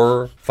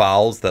 4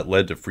 fouls that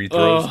led to free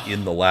throws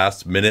in the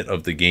last minute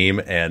of the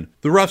game, and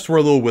the refs were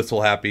a little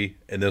whistle happy.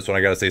 And this one,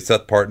 I gotta say,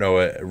 Seth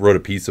Partnow wrote a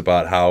piece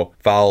about how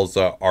fouls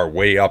are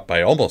way up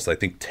by almost, I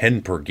think,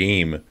 10 per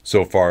game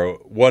so far.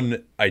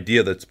 One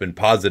idea that's been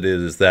posited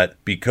is that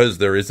because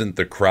there isn't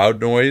the crowd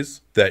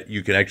noise, that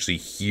you can actually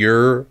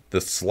hear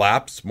the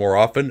slaps more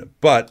often.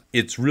 But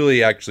it's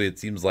really actually, it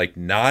seems like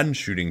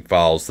non-shooting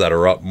fouls that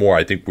are up more.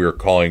 I think we were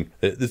calling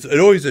this. It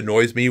always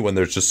annoys me when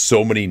there's just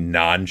so many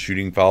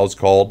non-shooting fouls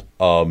called.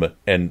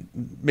 And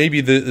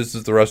maybe this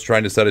is the refs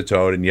trying to set a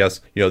tone. And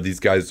yes,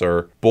 these guys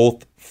are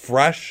both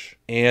fresh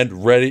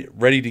and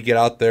ready to get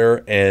out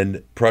there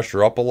and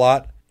pressure up a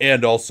lot,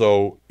 and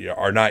also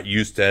are not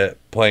used to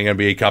playing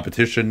NBA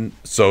competition,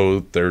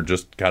 so they're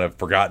just kind of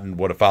forgotten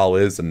what a foul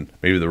is, and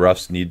maybe the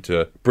refs need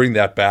to bring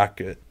that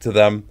back to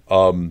them.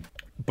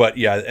 But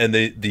yeah, and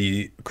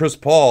the Chris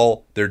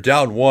Paul, they're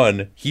down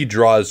 1. He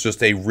draws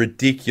just a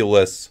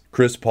ridiculous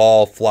Chris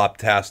Paul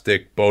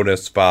flop-tastic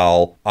bonus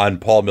foul on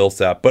Paul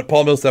Millsap. But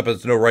Paul Millsap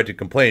has no right to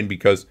complain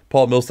because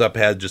Paul Millsap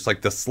had just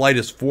like the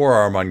slightest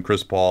forearm on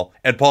Chris Paul,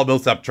 and Paul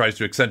Millsap tries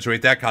to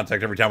accentuate that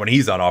contact every time when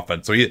he's on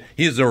offense. So he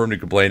has no room to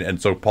complain,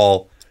 and so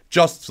Paul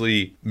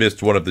justly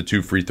missed one of the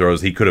 2 free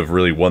throws. He could have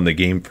really won the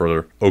game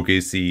for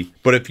OKC.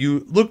 But if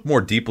you look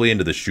more deeply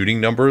into the shooting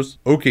numbers,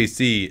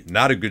 OKC,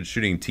 not a good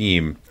shooting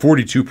team,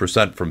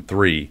 42% from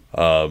 3.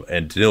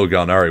 And Danilo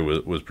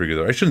Gallinari was pretty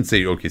good there. I shouldn't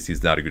say OKC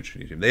is not a good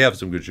shooting team. They have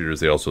some good shooters.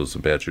 They also have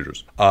some bad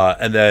shooters.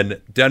 And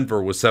then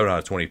Denver was 7 out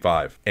of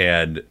 25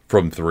 and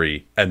from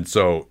 3. And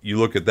so you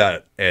look at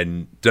that,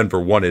 and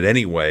Denver won it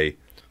anyway.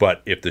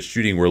 But if the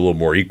shooting were a little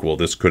more equal,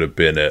 this could have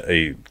been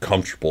a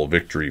comfortable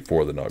victory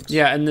for the Nuggets.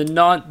 Yeah, and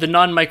the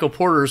non-Michael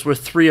Porters were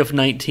 3 of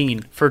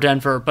 19 for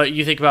Denver. But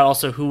you think about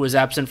also who was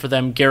absent for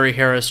them: Gary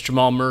Harris,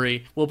 Jamal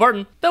Murray, Will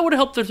Barton. That would have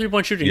helped their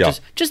 3-point shooting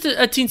just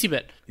a teensy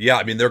bit. Yeah,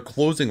 I mean, their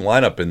closing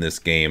lineup in this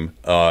game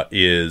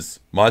is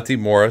Monty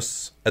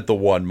Morris at the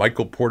 1,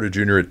 Michael Porter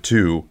Jr. at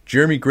 2,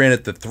 Jeremy Grant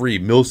at the 3,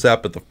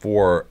 Millsap at the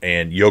 4,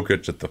 and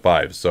Jokic at the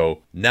 5.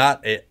 So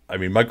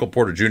Michael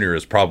Porter Jr.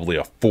 is probably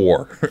a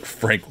 4,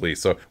 frankly.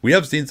 So we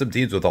have seen some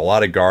teams with a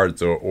lot of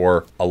guards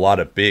or a lot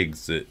of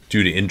bigs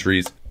due to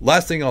injuries.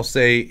 Last thing I'll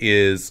say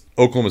is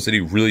Oklahoma City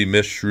really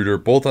missed Schroeder,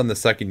 both on the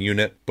second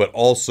unit, but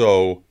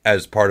also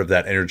as part of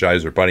that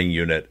Energizer Bunny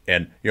unit.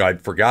 And,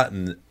 I'd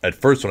forgotten at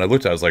first when I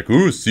looked at it, I was like,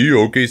 ooh, see,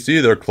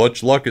 OKC, their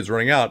clutch luck is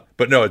running out.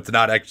 But no, it's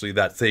not actually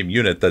that same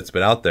unit that's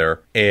been out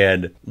there.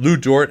 And Lou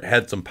Dort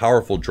had some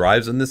powerful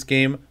drives in this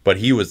game, but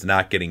he was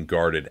not getting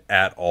guarded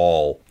at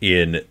all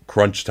in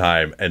crunch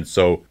time. And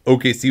so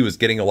OKC was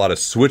getting a lot of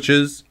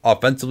switches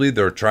offensively.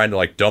 They were trying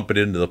to dump it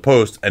into the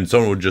post, and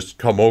someone would just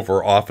come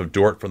over off of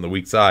Dort from the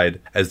weak side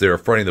as they were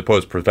fronting the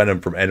post, prevent him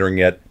from entering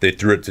it. They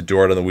threw it to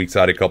Dort on the weak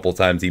side a couple of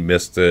times. He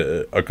missed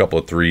a couple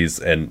of threes,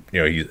 and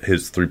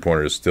his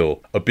 3-pointer is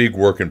still a big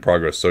work in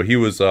progress. So he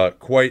was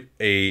quite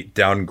a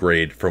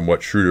downgrade from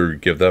what Schroeder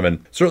would give them,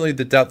 and certainly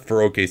the depth for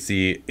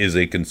OKC is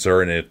a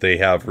concern. If they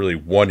have really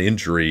one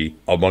injury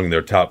among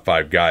their top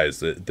 5 guys,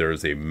 there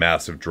is a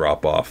massive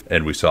drop off,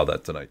 and we saw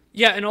that tonight.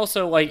 Yeah, and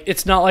also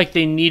it's not like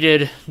they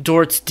needed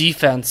Dort's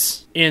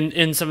defense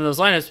in some of those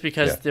lineups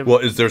because well,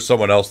 is there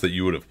someone else that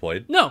you would have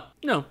played? No.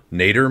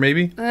 Nader,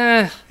 maybe?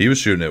 He was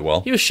shooting it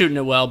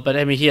well. But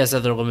I mean, he has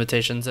other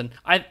limitations, and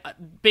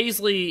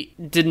Baisley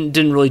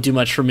didn't really do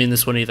much for me in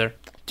this one either.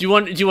 Do you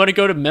want to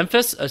go to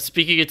Memphis?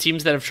 Speaking of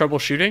teams that have trouble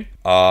shooting,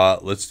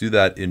 let's do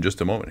that in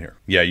just a moment here.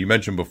 Yeah, you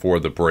mentioned before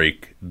the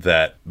break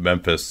that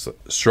Memphis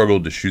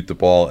struggled to shoot the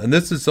ball, and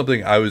this is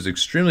something I was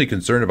extremely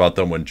concerned about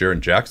them when Jaren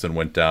Jackson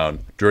went down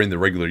during the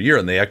regular year,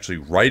 and they actually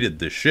righted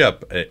the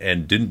ship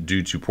and didn't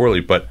do too poorly.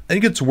 But I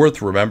think it's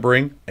worth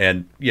remembering.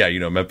 And yeah,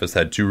 Memphis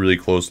had 2 really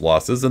close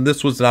losses, and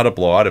this was not a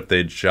blowout. If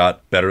they'd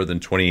shot better than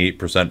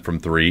 28% from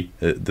 3,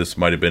 this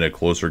might have been a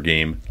closer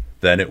game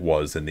than it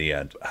was in the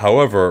end.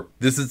 However,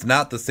 this is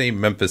not the same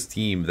Memphis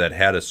team that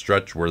had a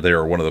stretch where they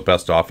were one of the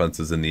best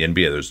offenses in the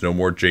NBA. There's no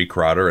more Jay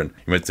Crowder, and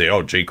you might say,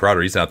 oh, Jay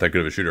Crowder, he's not that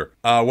good of a shooter.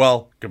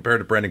 Well,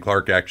 compared to Brandon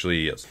Clark,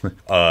 actually he is.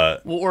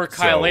 or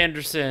Kyle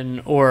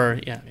Anderson, or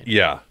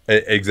yeah.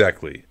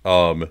 Exactly.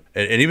 And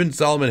even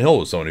Solomon Hill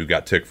was someone who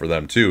got ticked for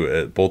them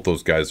too. Both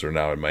those guys are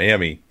now in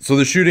Miami. So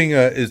the shooting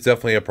is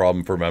definitely a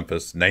problem for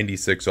Memphis.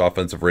 96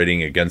 offensive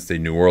rating against a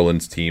New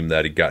Orleans team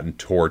that had gotten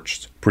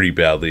torched pretty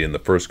badly in the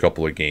first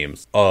couple of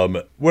games.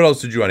 What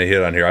else did you want to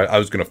hit on here? I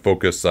was going to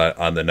focus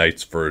on the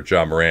nights for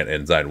Ja Morant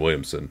and Zion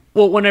Williamson.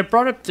 Well, when I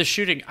brought up the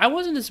shooting, I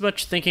wasn't as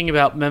much thinking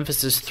about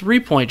Memphis's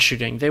three-point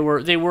shooting. They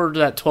were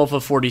that 12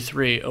 of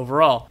 43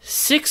 overall.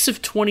 6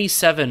 of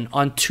 27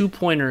 on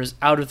two-pointers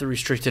out of the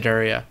restricted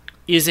area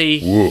is a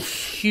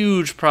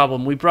huge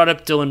problem. We brought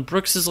up Dylan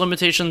Brooks's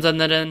limitations on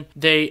that end.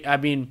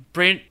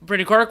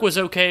 Brandon Clark was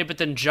okay, but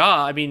then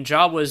Ja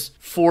was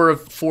 4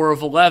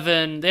 of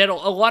 11. They had a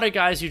lot of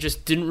guys who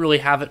just didn't really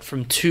have it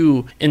from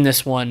two in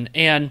this one.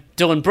 And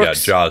Dylan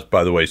Brooks. Yeah, Ja,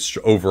 by the way,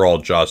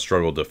 overall, Ja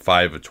struggled to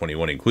 5 of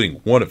 21,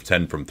 including 1 of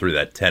 10 from 3.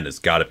 That 10 has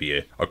got to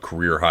be a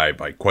career high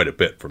by quite a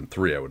bit from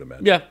 3, I would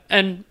imagine. Yeah,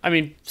 and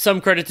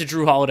some credit to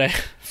Drew Holiday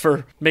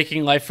for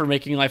making life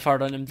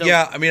hard on him. Though.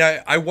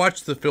 Yeah, I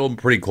watched the film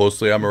pretty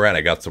closely on Morant.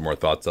 I got some more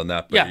thoughts on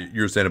that. But yeah.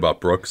 You were saying about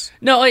Brooks?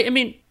 No, he's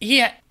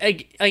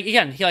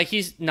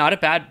not a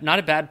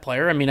bad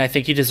player. I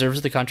think he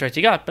deserves the contract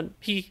he got, but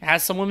he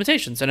has some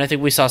limitations, and I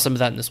think we saw some of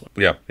that in this one.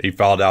 Yeah, he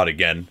fouled out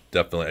again.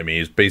 Definitely.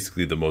 He's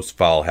basically the most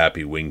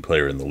foul-happy wing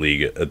player in the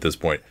league at this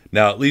point.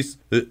 Now, at least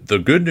the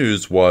good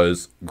news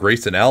was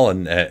Grayson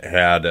Allen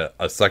had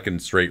a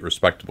second straight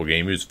respectable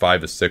game. He was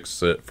 5 of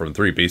 6 from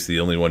 3, basically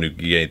the only one who could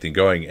get anything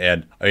going.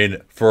 And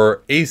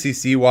for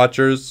ACC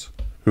watchers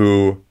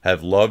who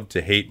have loved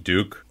to hate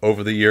Duke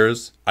over the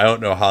years, I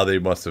don't know how they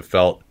must have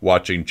felt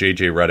watching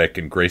J.J. Redick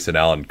and Grayson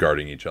Allen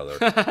guarding each other.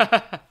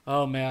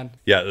 Oh, man.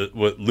 Yeah,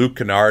 with Luke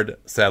Kennard,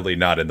 sadly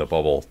not in the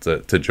bubble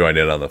to join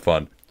in on the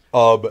fun.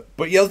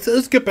 But yeah,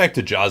 let's get back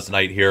to Ja's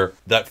night here.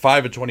 That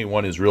 5 of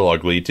 21 is real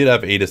ugly. He did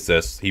have 8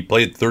 assists. He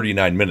played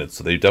 39 minutes,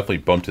 so they definitely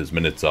bumped his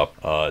minutes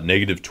up.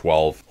 Negative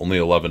 12, only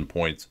 11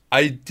 points.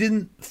 I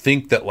didn't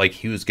think that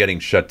he was getting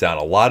shut down.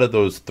 A lot of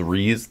those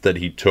threes that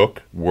he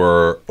took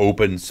were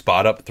open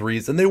spot up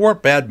threes, and they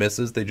weren't bad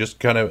misses. They just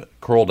kind of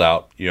curled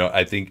out.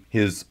 I think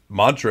his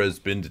mantra has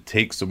been to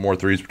take some more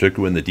threes,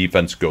 particularly when the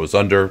defense goes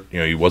under.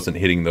 He wasn't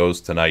hitting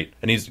those tonight.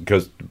 And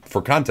because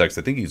for context,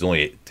 I think he's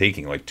only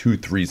taking 2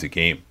 threes a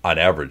game on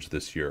average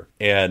this year.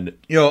 And,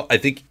 I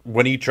think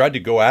when he tried to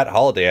go at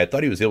Holiday, I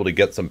thought he was able to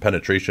get some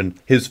penetration.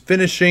 His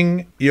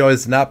finishing,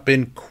 has not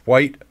been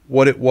quite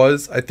what it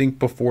was, I think,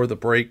 before the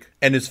break.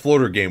 And his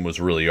floater game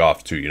was really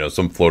off, too.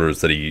 Some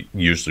floaters that he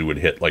usually would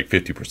hit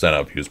 50%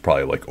 of, he was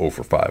probably 0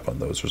 for 5 on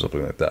those or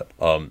something like that.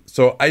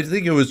 So I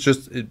think it was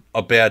just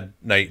a bad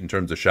night in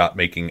terms of shot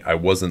making. I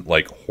wasn't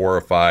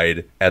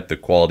horrified at the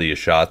quality of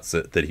shots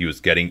that he was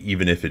getting,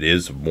 even if it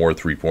is more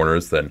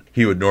 3-pointers than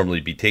he would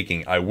normally be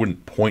taking. I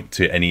wouldn't point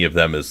to any of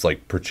them as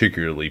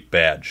particularly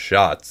bad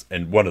shots,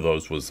 and one of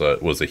those was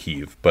a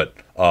heave. But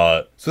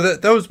so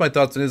that was my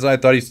thoughts on his. I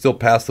thought he still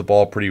passed the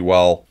ball pretty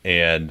well,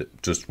 and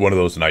just one of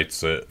those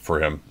nights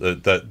for him.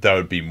 That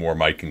would be more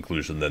my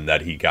conclusion than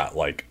that he got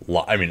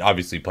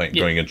obviously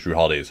going against Drew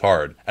Holiday is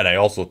hard, and I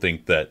also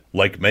think that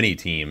many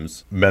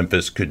teams,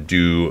 Memphis could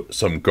do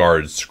some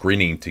guard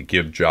screening to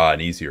give Ja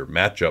an easier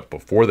matchup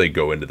before they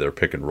go into their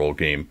pick and roll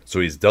game,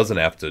 so he doesn't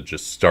have to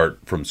just start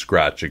from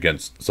scratch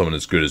against someone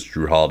as good as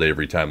Drew Holiday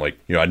every time. I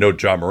know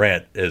Ja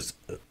Morant is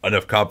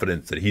enough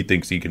confidence that he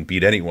thinks he can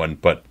beat anyone,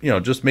 but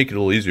just make it a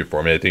little easier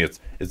for him. I think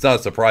it's not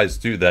a surprise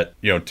too that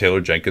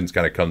Taylor Jenkins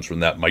kind of comes from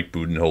that Mike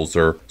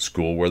Budenholzer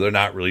school where they're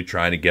not really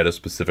trying to get a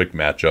specific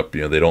matchup.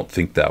 They don't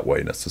think that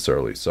way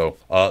necessarily. So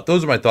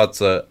those are my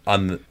thoughts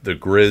on the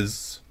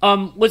Grizz.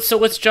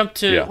 Let's jump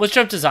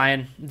to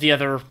Zion, the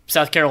other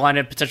South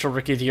Carolina potential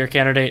Rookie of the Year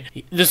candidate.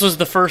 This was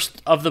the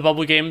first of the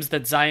bubble games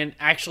that Zion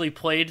actually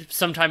played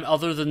sometime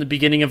other than the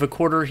beginning of a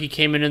quarter. He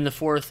came in the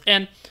fourth,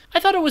 and I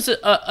thought it was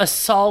a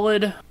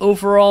solid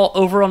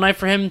overall night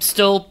for him.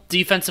 Still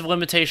defensive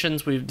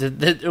limitations.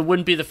 It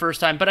wouldn't be the first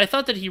time, but I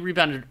thought that he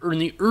rebounded in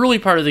the early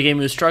part of the game.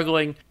 He was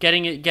struggling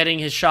getting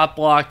his shot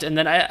blocked, and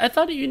then I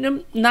thought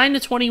 9 to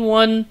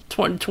 21.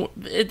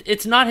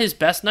 It's not his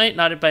best night,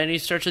 not by any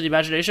stretch of the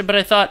imagination, but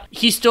I thought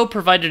he still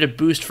provided a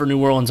boost for New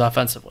Orleans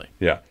offensively.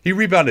 Yeah, he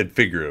rebounded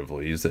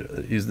figuratively.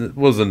 He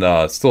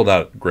wasn't still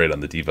not great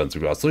on the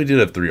defensive glass, so he did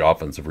have 3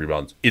 offensive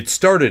rebounds. It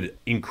started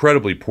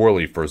incredibly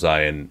poorly for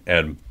Zion,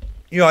 and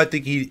I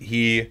think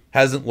he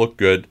hasn't looked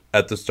good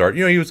at the start.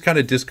 He was kind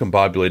of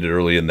discombobulated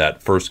early in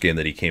that first game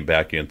that he came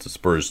back into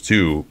Spurs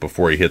too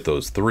before he hit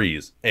those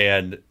threes.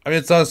 And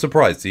it's not a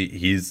surprise.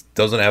 He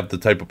doesn't have the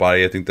type of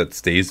body I think that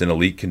stays in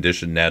elite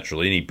condition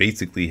naturally, and he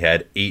basically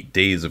had 8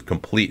 days of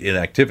complete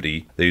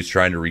inactivity that he's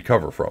trying to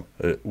recover from.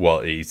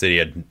 He said he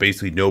had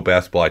basically no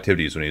basketball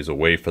activities when he was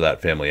away for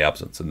that family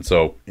absence. And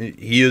so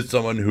he is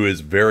someone who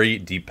is very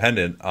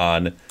dependent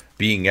on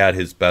being at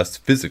his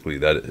best physically.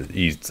 That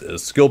he's a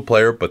skilled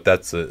player, but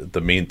that's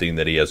the main thing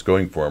that he has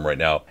going for him right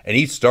now. And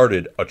he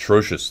started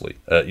atrociously.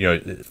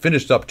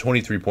 Finished up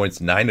 23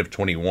 points, 9 of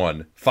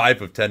 21,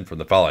 5 of 10 from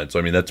the foul line. So,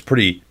 I mean, that's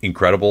pretty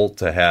incredible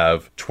to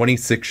have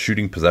 26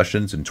 shooting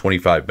possessions in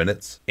 25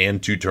 minutes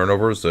and 2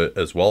 turnovers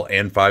as well,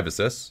 and 5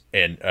 assists.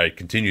 And I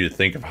continue to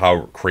think of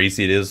how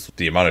crazy it is,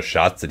 the amount of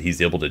shots that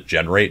he's able to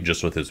generate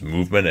just with his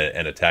movement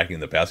and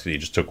attacking the basket. He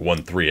just took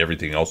 1-3.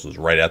 Everything else was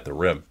right at the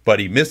rim. But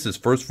he missed his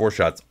first 4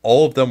 shots.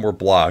 All of them were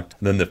blocked.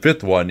 And then the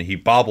 5th one, he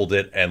bobbled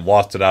it and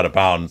lost it out of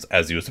bounds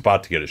as he was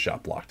about to get a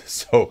shot blocked.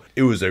 So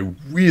it was a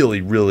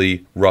really,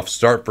 really rough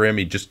start for him.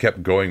 He just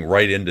kept going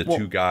right into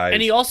 2 guys.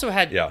 And he also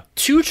had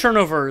 2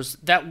 turnovers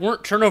that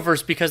weren't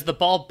turnovers because the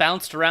ball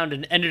bounced around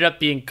and ended up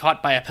being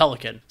caught by a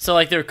Pelican. So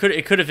like it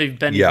could have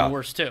been even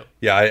worse too.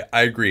 Yeah,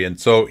 I agree. And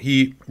so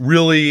he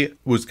really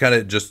was kind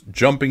of just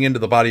jumping into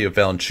the body of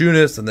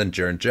Valanciunas, and then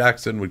Jaren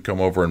Jackson would come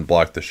over and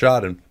block the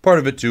shot. And part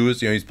of it too is,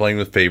 he's playing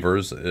with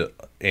Favors,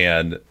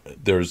 and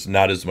there's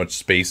not as much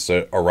space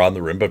around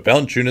the rim. But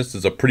Valanciunas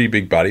is a pretty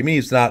big body. I mean,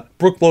 he's not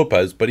Brook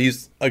Lopez, but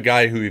he's a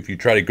guy who, if you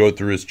try to go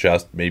through his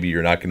chest, maybe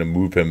you're not going to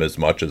move him as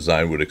much as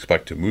Zion would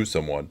expect to move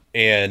someone.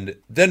 And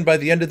then by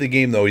the end of the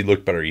game, though, he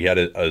looked better. He had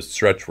a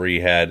stretch where he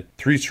had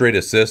 3 straight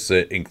assists,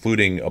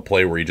 including a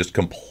play where he just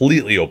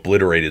completely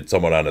obliterated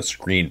someone on a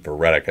screen for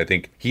Redick. I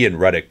think he and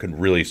Redick could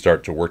really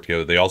start to work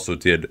together. They also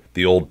did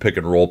the old pick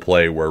and roll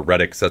play where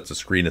Redick sets a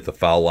screen at the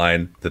foul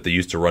line that they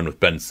used to run with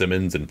Ben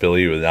Simmons in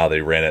Philly, and now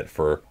they ran it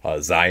for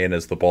Zion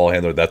as the ball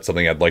handler. That's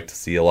something I'd like to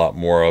see a lot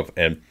more of.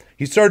 And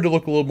he started to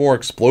look a little more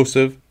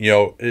explosive.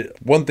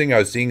 One thing I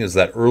was seeing is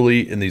that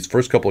early in these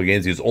first couple of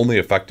games, he was only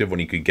effective when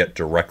he could get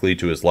directly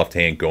to his left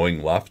hand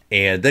going left.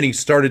 And then he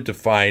started to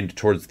find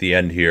towards the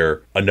end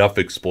here enough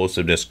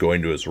explosiveness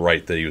going to his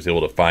right that he was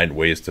able to find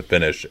ways to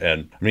finish.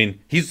 And I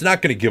mean, he's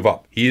not going to give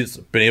up. He's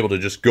been able to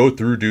just go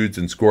through dudes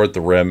and score at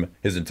the rim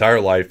his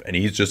entire life, and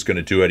he's just going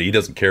to do it. He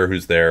doesn't care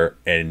who's there,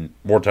 and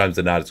more times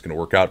than not, it's going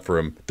to work out for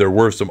him. There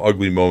were some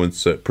ugly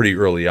moments pretty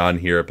early on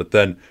here, but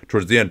then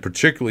towards the end,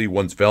 particularly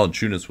once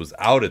Valanciunas was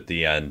out at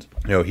the end,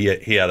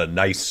 he had a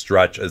nice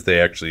stretch as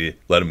they actually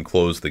let him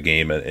close the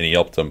game, and he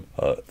helped him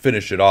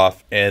finish it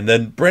off. And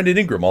then Brandon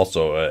Ingram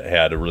also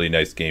had a really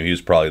nice game. He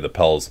was probably the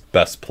Pels'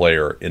 best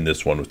player in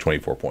this one with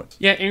 24 points.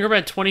 Yeah, Ingram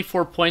had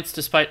 24 points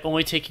despite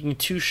only taking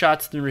 2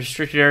 shots in the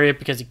restricted area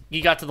because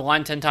he got to the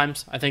line 10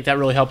 times. I think that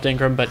really helped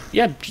Ingram. But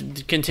yeah,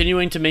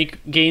 continuing to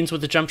make gains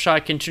with the jump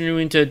shot,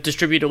 continuing to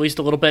distribute at least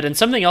a little bit. And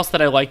something else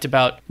that I liked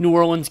about New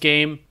Orleans'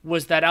 game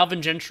was that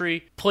Alvin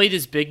Gentry played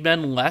his big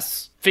men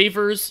less.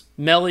 Favors,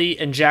 Melli,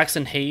 and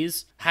Jackson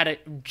Hayes had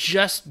it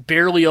just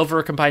barely over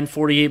a combined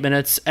 48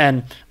 minutes.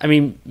 And I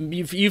mean,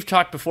 you've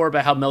talked before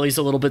about how Melli's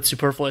a little bit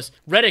superfluous.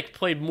 Redick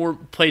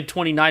played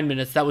 29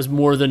 minutes. That was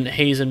more than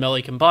Hayes and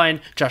Melli combined.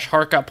 Josh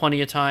Hart got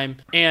plenty of time.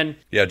 And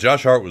yeah,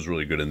 Josh Hart was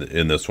really good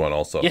in this one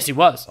also. Yes, he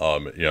was.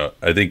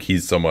 I think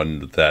he's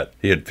someone that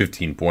he had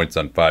 15 points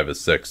on 5 of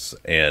 6,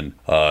 and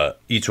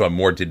E'Twaun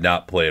Moore did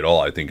not play at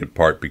all, I think in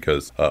part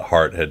because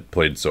Hart had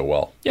played so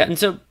well. Yeah, and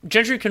so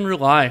Gentry can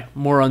rely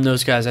more on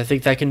those guys. I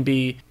think that can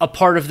be a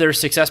part of their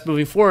success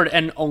moving forward.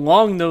 And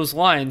along those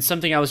lines,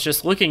 something I was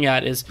just looking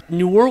at is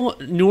New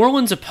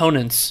Orleans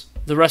opponents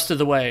the rest of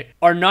the way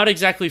are not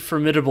exactly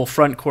formidable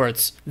front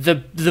courts.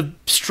 The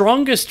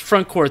strongest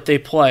front court they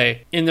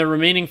play in their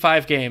remaining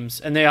 5 games,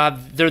 and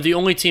they're the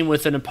only team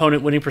with an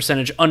opponent winning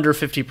percentage under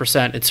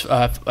 50%. It's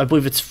I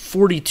believe it's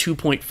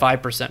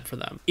 42.5% for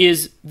them.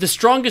 Is the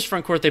strongest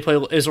front court they play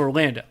is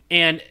Orlando,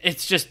 and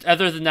it's just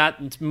other than that,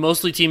 it's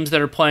mostly teams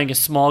that are playing a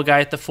small guy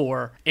at the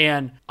 4,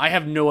 and I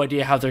have no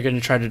idea how they're going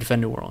to try to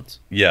defend New Orleans.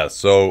 Yeah,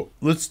 so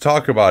let's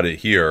talk about it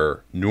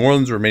here. New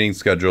Orleans' remaining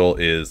schedule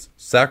is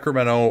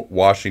Sacramento,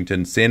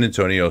 Washington, San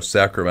Antonio,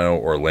 Sacramento,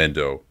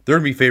 Orlando. They're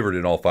going to be favored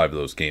in all 5 of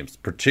those games.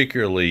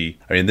 Particularly,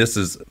 I mean, this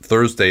is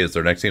Thursday is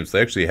their next game, so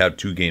they actually have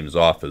 2 games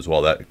off as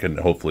well. That can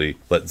hopefully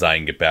let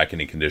Zion get back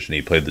into condition.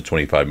 He played the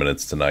 25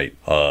 minutes tonight.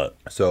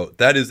 So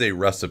that is a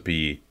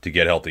recipe to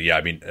get healthy. Yeah,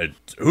 I mean,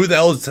 who the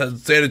hell is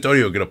San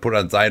Antonio going to put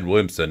on Zion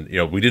Williamson?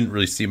 We didn't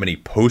really see many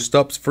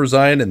post-ups for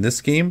Zion in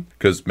this game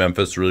because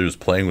Memphis really was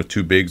playing with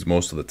 2 bigs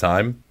most of the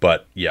time.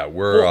 But yeah,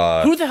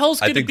 who the hell's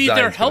going to be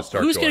their help?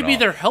 Who's going to be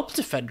their help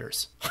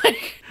defenders?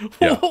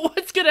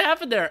 What's going to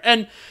happen there?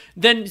 And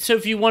then, so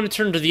if you want to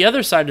turn to the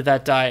other side of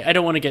that die, I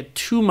don't want to get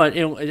too much,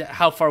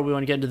 how far we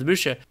want to get into the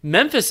minutia.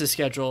 Memphis'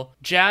 schedule,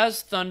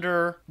 Jazz,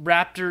 Thunder,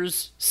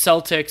 Raptors,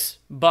 Celtics,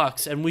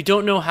 Bucks, and we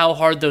don't know how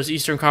hard those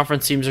Eastern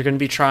Conference teams are going to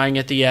be trying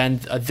at the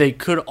end. They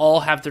could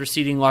all have their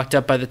seeding locked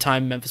up by the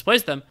time Memphis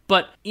plays them,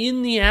 but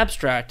in the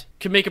abstract,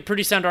 could make a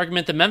pretty sound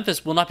argument that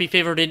Memphis will not be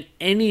favored in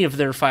any of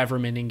their 5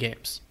 remaining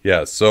games.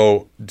 Yeah,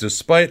 so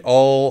despite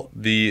all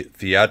the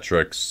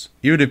theatrics,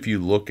 even if you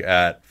look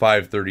at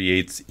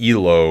 538's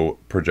ELO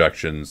projection,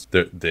 projections,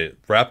 the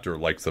Raptor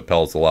likes the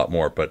Pels a lot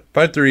more, but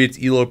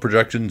 538's ELO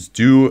projections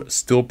do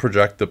still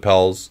project the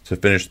Pels to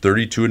finish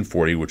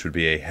 32-40, which would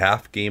be a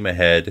half game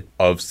ahead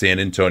of San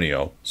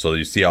Antonio. So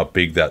you see how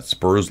big that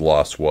Spurs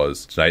loss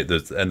was tonight.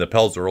 And the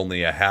Pels are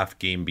only a half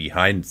game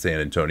behind San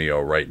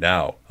Antonio right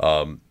now.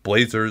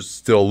 Blazers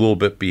still a little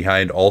bit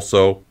behind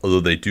also,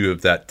 although they do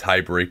have that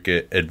tiebreak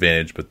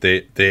advantage, but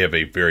they have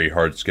a very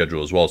hard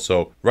schedule as well.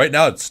 So right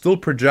now it's still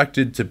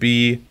projected to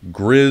be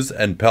Grizz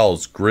and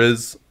Pels.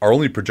 Grizz are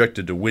only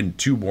projected to win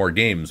 2 more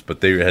games, but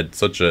they had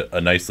such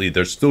a nice lead.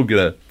 They're still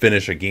going to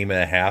finish a game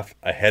and a half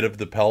ahead of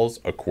the Pels,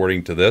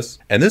 according to this.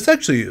 And this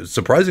actually,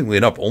 surprisingly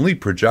enough, only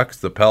projects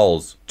the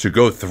Pels to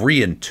go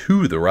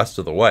 3-2 the rest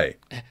of the way.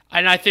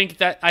 And I think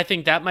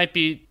that might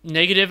be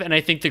negative, and I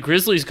think the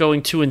Grizzlies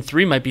going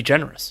 2-3 might be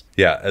generous.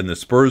 Yeah, and the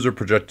Spurs are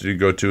projected to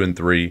go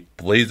 2-3.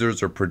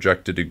 Blazers are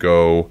projected to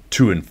go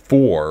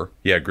 2-4.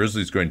 Yeah,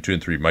 Grizzlies going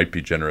 2-3 might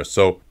be generous.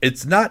 So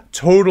it's not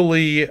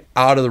totally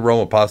out of the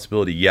realm of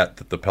possibility yet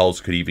that the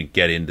Pels could even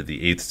get into the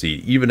 8th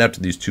seed, even after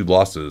these 2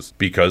 losses.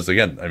 Because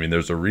again, I mean,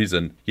 there's a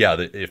reason. Yeah,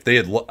 if they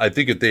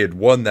had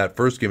won that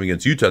first game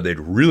against Utah, they'd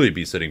really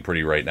be sitting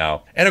pretty right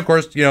now. And of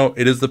course,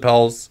 it is the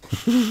Pels.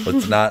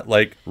 Let's not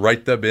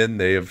write them in.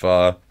 They have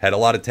had a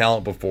lot of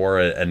talent before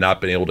and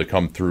not been able to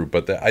come through.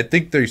 But I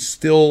think they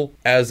still,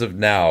 as of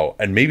now,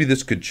 and maybe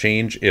this could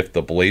change if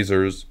the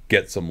Blazers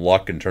get some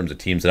luck in terms of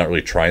teams not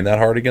really trying that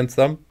hard against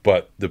them,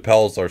 but the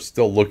Pels are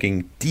still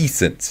looking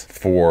decent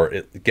for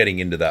getting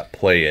into that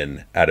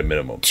play-in at a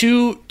minimum.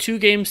 Two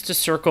games to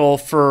circle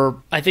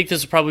for, I think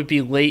this will probably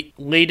be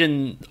late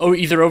in,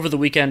 either over the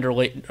weekend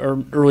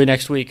or early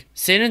next week.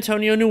 San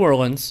Antonio, New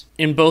Orleans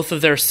in both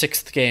of their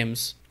 6th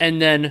games. And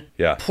then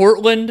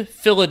Portland,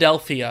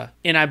 Philadelphia,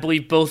 in I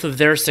believe both of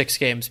their 6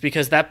 games,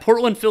 because that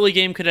Portland-Philly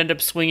game could end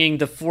up swinging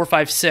the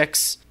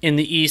 4-5-6 in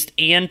the East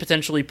and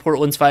potentially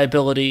Portland's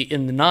viability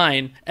in the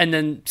 9. And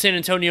then San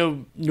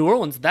Antonio, New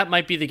Orleans, that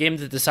might be the game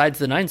that decides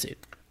the 9 seed.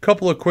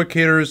 Couple of quick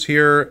hitters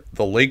here.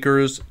 The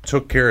Lakers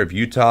took care of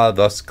Utah,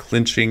 thus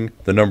clinching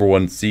the number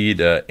 1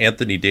 seed.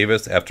 Anthony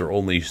Davis, after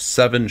only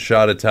 7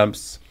 shot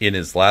attempts in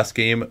his last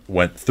game,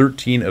 went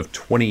 13 of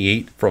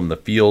 28 from the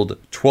field,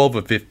 12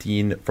 of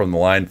 15 from the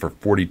line for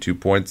 42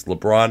 points.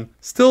 LeBron,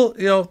 still,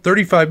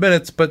 35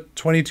 minutes, but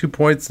 22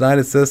 points, 9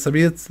 assists. I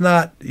mean, it's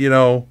not,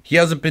 he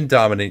hasn't been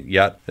dominant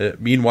yet.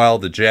 Meanwhile,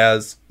 the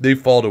Jazz, they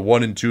fall to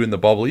 1-2 in the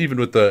bubble, even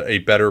with a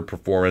better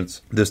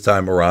performance this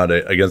time around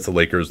against the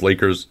Lakers.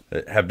 Lakers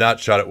have not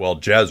shot it well.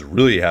 Jazz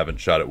really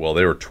haven't shot it well.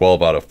 They were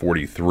 12 out of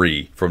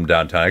 43 from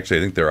downtown. Actually,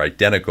 I think they're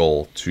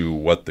identical to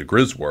what the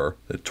Grizz were,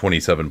 at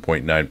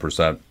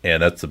 27.9%.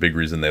 And that's the big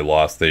reason they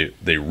lost. They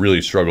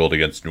really struggled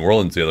against New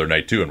Orleans the other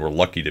night, too, and were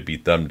lucky to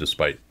beat them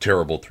despite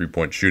terrible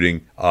 3-point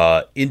shooting.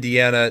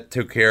 Indiana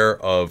took care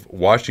of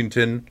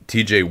Washington.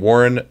 TJ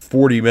Warren,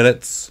 40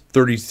 minutes,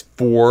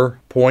 34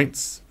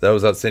 points. That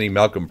was outstanding.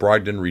 Malcolm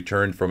Brogdon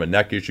returned from a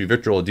neck issue.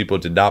 Victor Oladipo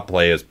did not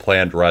play as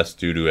planned rest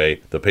due to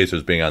the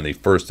Pacers being on the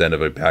first end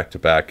of a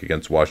back-to-back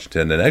against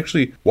Washington. And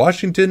actually,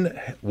 Washington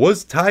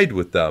was tied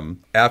with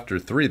them after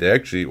 3.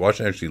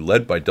 Washington actually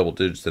led by double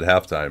digits at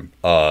halftime.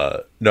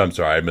 No, I'm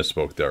sorry, I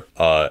misspoke there.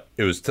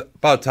 It was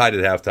about tied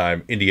at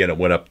halftime. Indiana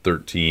went up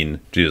 13.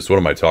 Jesus, what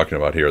am I talking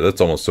about here?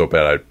 That's almost so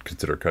bad I'd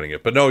consider cutting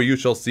it. But no, you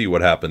shall see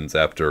what happens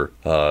after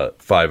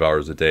 5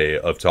 hours a day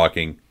of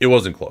talking. It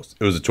wasn't close.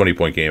 It was a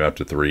 20-point game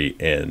after 3,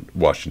 and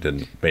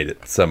Washington made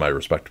it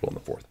semi-respectable in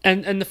the 4th.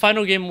 And the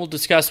final game we'll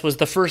discuss was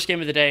the first game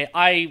of the day.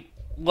 I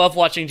love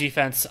watching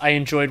defense. I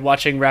enjoyed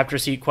watching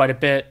Raptors Heat quite a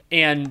bit,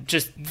 and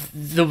just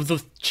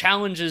the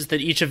challenges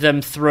that each of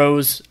them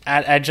throws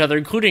at each other,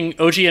 including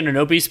OG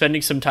Anunoby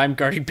spending some time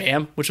guarding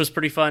Bam, which was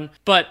pretty fun.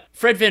 But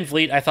Fred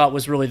VanVleet, I thought,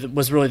 was really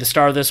the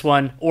star of this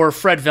one, or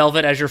Fred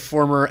Velvet, as your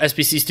former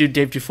SBC student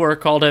Dave Dufour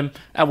called him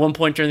at one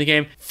point during the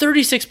game.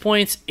 36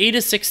 points, 8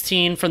 of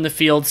 16 from the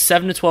field,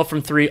 7 of 12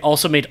 from 3,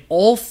 also made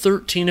all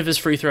 13 of his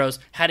free throws,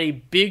 had a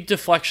big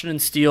deflection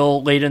and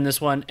steal late in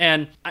this one,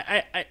 and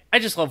I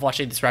just love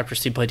watching this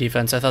Raptors team play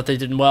defense. I thought they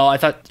did well. I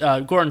thought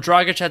Goran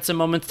Dragic had some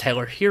moments,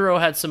 Tyler Hero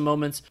had some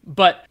moments,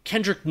 but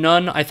Kendrick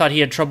Nunn, I thought he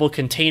had trouble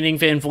containing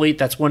VanVleet.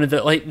 That's one of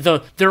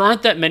there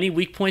aren't that many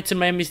weak points in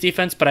Miami's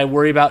defense, but I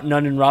worry about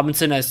Nunn and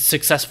Robinson, as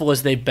successful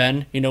as they've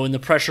been, in the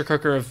pressure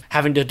cooker of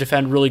having to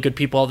defend really good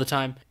people all the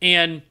time.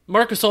 And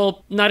Marc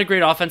Gasol, not a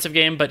great offensive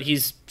game, but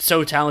he's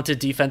so talented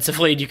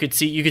defensively. You could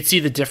see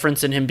the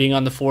difference in him being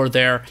on the floor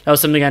there. That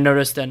was something I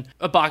noticed. And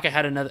Ibaka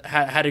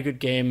had a good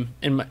game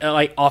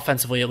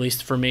offensively, at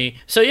least for me.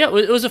 So yeah,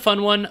 it was a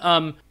fun one.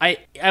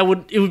 It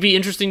would be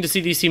interesting to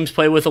see these teams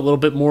play with a little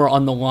bit more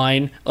on the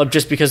line,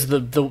 just because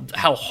of the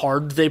how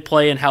hard they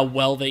play and how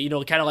well they,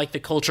 kind of like the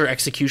culture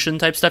execution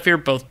type stuff here.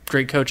 Both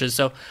great coaches.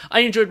 So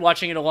I enjoyed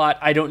watching it a lot.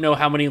 I don't know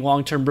how many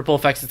long-term ripple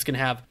effects it's going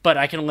to have, but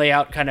I can lay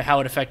out kind of how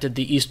it affected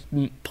the East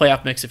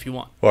playoff mix if you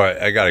want. Well,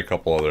 I got a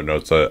couple other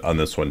notes on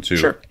this one, too.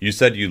 Sure. You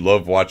said you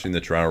love watching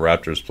the Toronto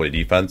Raptors play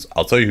defense.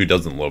 I'll tell you who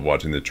doesn't love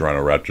watching the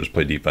Toronto Raptors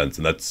play defense,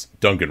 and that's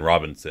Duncan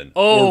Robinson.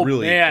 Oh, or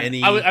really man.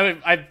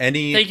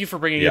 Any, thank you for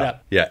bringing it yeah,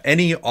 up. Yeah,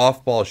 any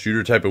off-ball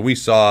shooter type. And we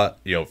saw,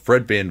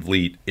 Fred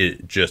VanVleet,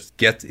 it just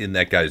gets in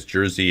that guy's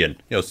jersey. And,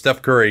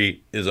 Steph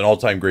Curry is an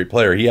all-time great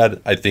player. He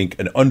had, I think,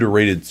 an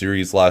underrated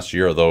series last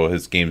year, although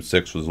his game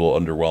 6 was a little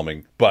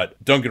underwhelming.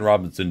 But Duncan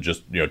Robinson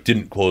just,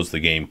 didn't close the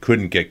game,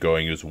 couldn't get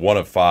going. He was 1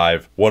 of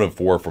 5, 1 of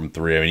 4 from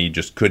 3. I mean, he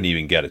just couldn't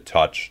even get a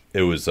touch.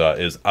 It was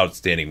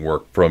outstanding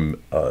work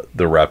from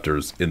the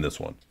Raptors in this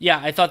one. Yeah,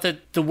 I thought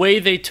that the way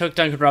they took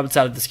Duncan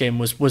Robinson out of this game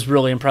was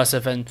really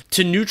impressive. And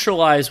to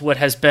neutralize what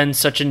has been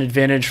such an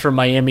advantage for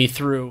Miami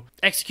through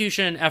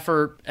execution,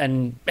 effort,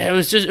 and it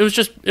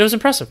was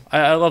impressive.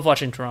 I love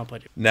watching Toronto play.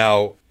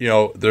 Now,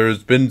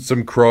 there's been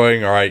some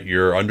crowing. All right,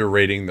 you're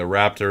underrating the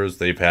Raptors.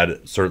 They've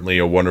had certainly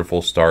a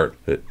wonderful start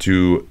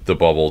to the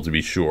bubble, to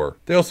be sure.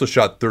 They also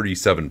shot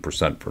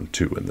 37% from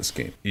 2 in this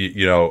game,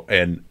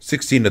 and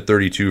 16 to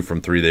 32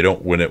 from 3. They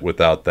don't win it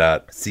without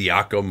that.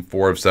 Siakam,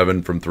 4 of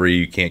 7 from 3.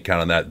 You can't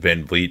count on that.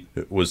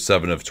 VanVleet was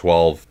 7 of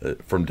 12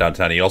 from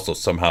downtown. He also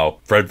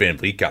Fred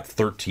VanVleet got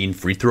 13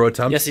 free throw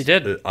attempts. Yes, he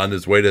did. On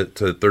his way to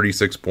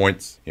 36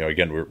 points.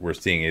 Again, we're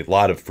seeing a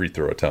lot of free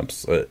throw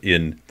attempts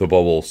in the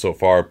bubble so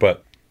far,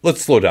 but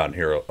let's slow down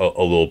here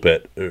a little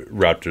bit,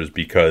 Raptors,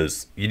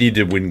 because you need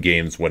to win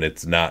games when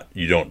it's not,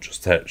 you don't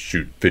just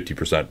shoot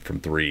 50% from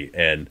 3,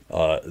 and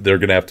they're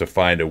going to have to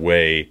find a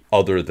way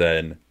other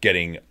than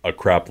getting a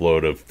crap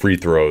load of free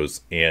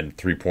throws and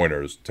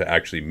 3-pointers to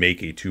actually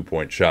make a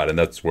 2-point shot, and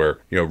that's where,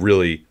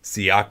 really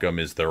Siakam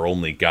is their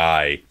only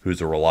guy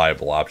who's a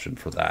reliable option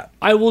for that.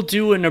 I will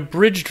do an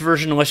abridged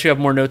version, unless you have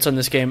more notes on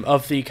this game,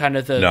 of the kind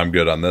of the... No, I'm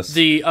good on this.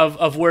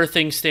 Of where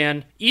things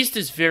stand. East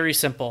is very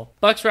simple.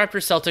 Bucks,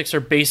 Raptors, Celtics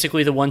are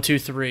basically the 1, 2,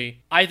 3.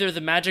 Either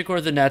the Magic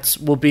or the Nets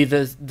they'll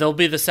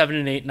be the 7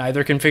 and 8 in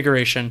either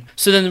configuration.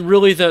 So then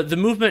really the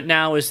movement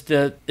now is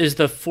the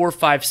 4,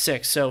 5,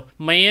 6. So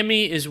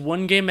Miami is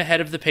 1 game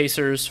ahead of the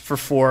Pacers for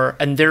 4,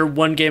 and they're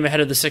 1 game ahead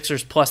of the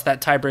Sixers plus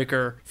that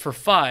tiebreaker for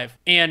 5.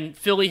 And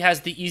Philly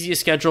has the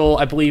easiest schedule,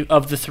 I believe,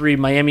 of the 3.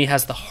 Miami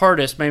has the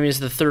hardest. Miami is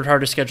the 3rd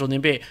hardest schedule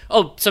in the NBA.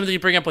 Oh, something you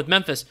bring up with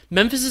Memphis.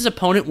 Memphis's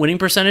opponent winning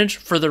percentage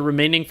for the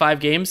remaining 5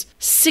 games,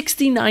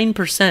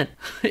 69%.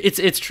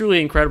 It's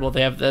truly incredible.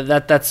 They have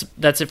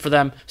that's it for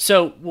them.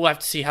 So we'll have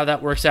to see how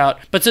that works out.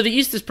 But so the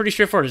East is pretty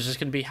straightforward. It's just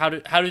going to be how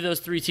do those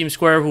 3 teams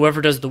square?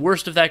 Whoever does the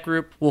worst of that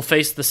group will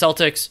face the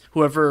Celtics.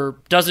 Whoever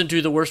doesn't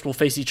do the worst will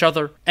face each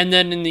other. And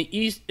then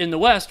in the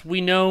West,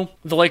 we know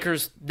the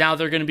Lakers now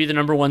they're going to be the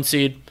number 1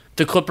 seed.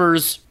 The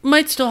Clippers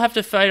might still have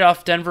to fight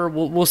off Denver.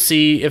 We'll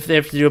see if they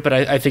have to do it, but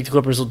I think the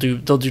Clippers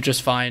they'll do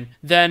just fine.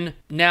 Then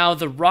now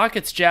the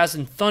Rockets, Jazz,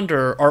 and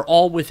Thunder are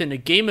all within a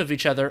game of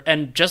each other,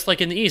 and just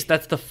like in the East,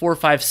 that's the 4,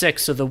 5,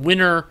 6. So the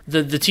winner,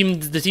 the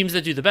teams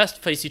that do the best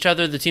face each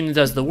other. The team that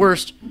does the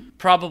worst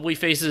probably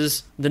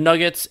faces the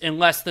Nuggets,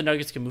 unless the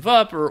Nuggets can move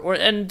up,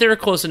 and they're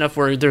close enough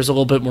where there's a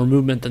little bit more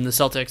movement than the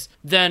Celtics.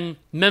 Then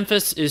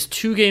Memphis is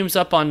 2 games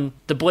up on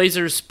the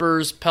Blazers,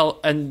 Spurs,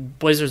 and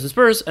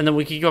Spurs, and then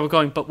we keep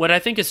going. But what I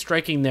think is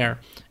striking there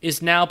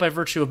is now, by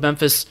virtue of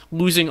Memphis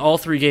losing all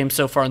 3 games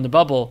so far in the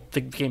bubble,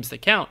 the games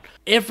that count,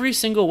 every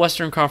single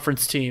Western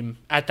Conference team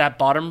at that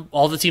bottom,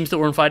 all the teams that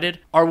were invited,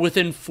 are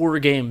within 4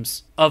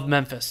 games of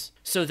Memphis.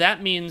 So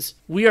that means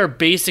we are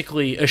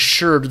basically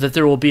assured that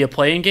there will be a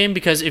play-in game,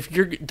 because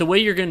the way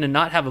you're going to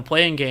not have a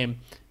play-in game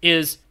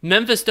is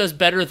Memphis does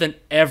better than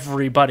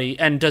everybody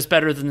and does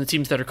better than the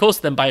teams that are close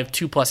to them by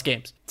 2+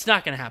 games. It's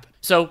not going to happen.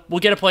 So we'll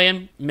get a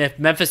play-in.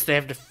 Memphis, they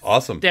have to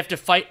awesome. They have to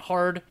fight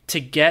hard to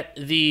get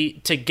the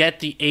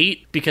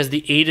 8, because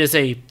the 8 is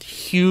a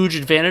huge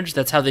advantage.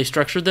 That's how they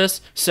structured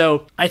this.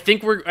 So I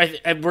think we're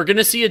going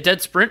to see a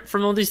dead sprint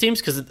from all these teams,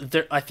 because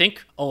I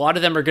think a lot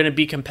of them are going to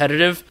be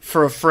competitive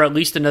for at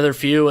least another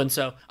few. And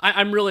so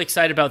I'm really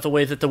excited about the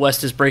way that the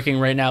West is breaking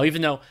right now.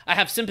 Even though I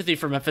have sympathy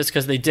for Memphis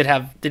because they did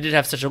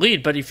have such a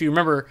lead. But if you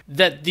remember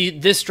that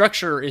this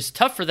structure is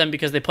tough for them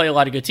because they play a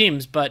lot of good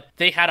teams, but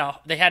they had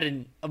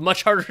a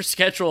much harder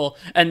schedule,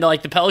 and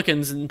like the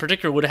Pelicans in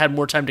particular would have had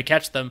more time to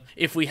catch them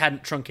if we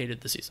hadn't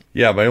truncated the season.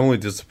 Yeah, my only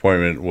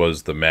disappointment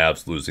was the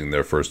Mavs losing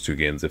their first 2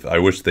 games. I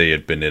wish they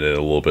had been in it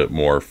a little bit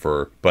more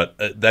but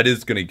that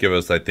is going to give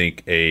us, I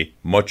think, a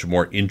much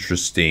more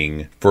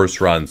interesting first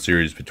round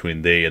series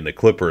between they and the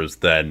Clippers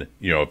than,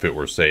 if it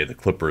were, say, the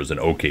Clippers and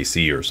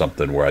OKC or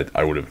something, where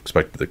I would have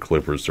expected the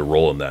Clippers to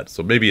roll in that.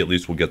 So maybe at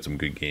least we'll get some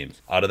good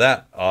games out of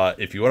that.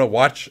 If you want to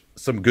watch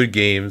some good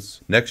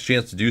games, next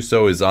chance to do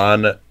so is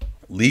on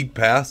League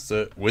Pass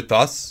with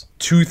us,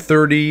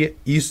 2:30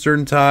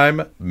 Eastern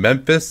Time,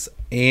 Memphis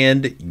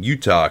and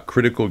Utah.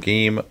 Critical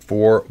game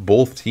for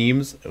both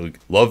teams.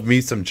 Love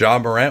me some Ja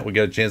Morant. We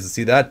got a chance to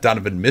see that.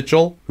 Donovan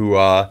Mitchell, who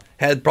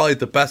had probably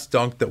the best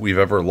dunk that we've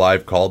ever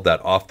live called, that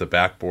off the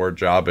backboard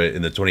job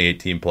in the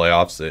 2018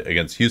 playoffs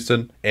against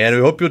Houston. And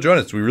we hope you'll join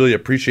us. We really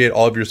appreciate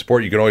all of your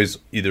support. You can always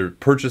either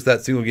purchase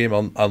that single game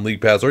on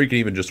League Pass, or you can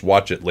even just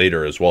watch it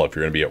later as well if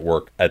you're going to be at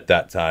work at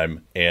that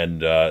time.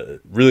 And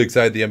really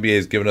excited the NBA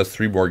has given us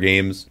 3 more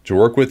games to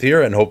work with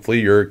here, and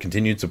hopefully your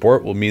continued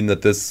support will mean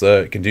that this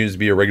continues to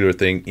be a regular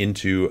thing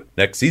into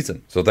next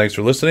season. So thanks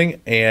for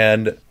listening,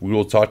 and we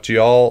will talk to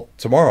y'all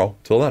tomorrow.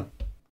 Till then.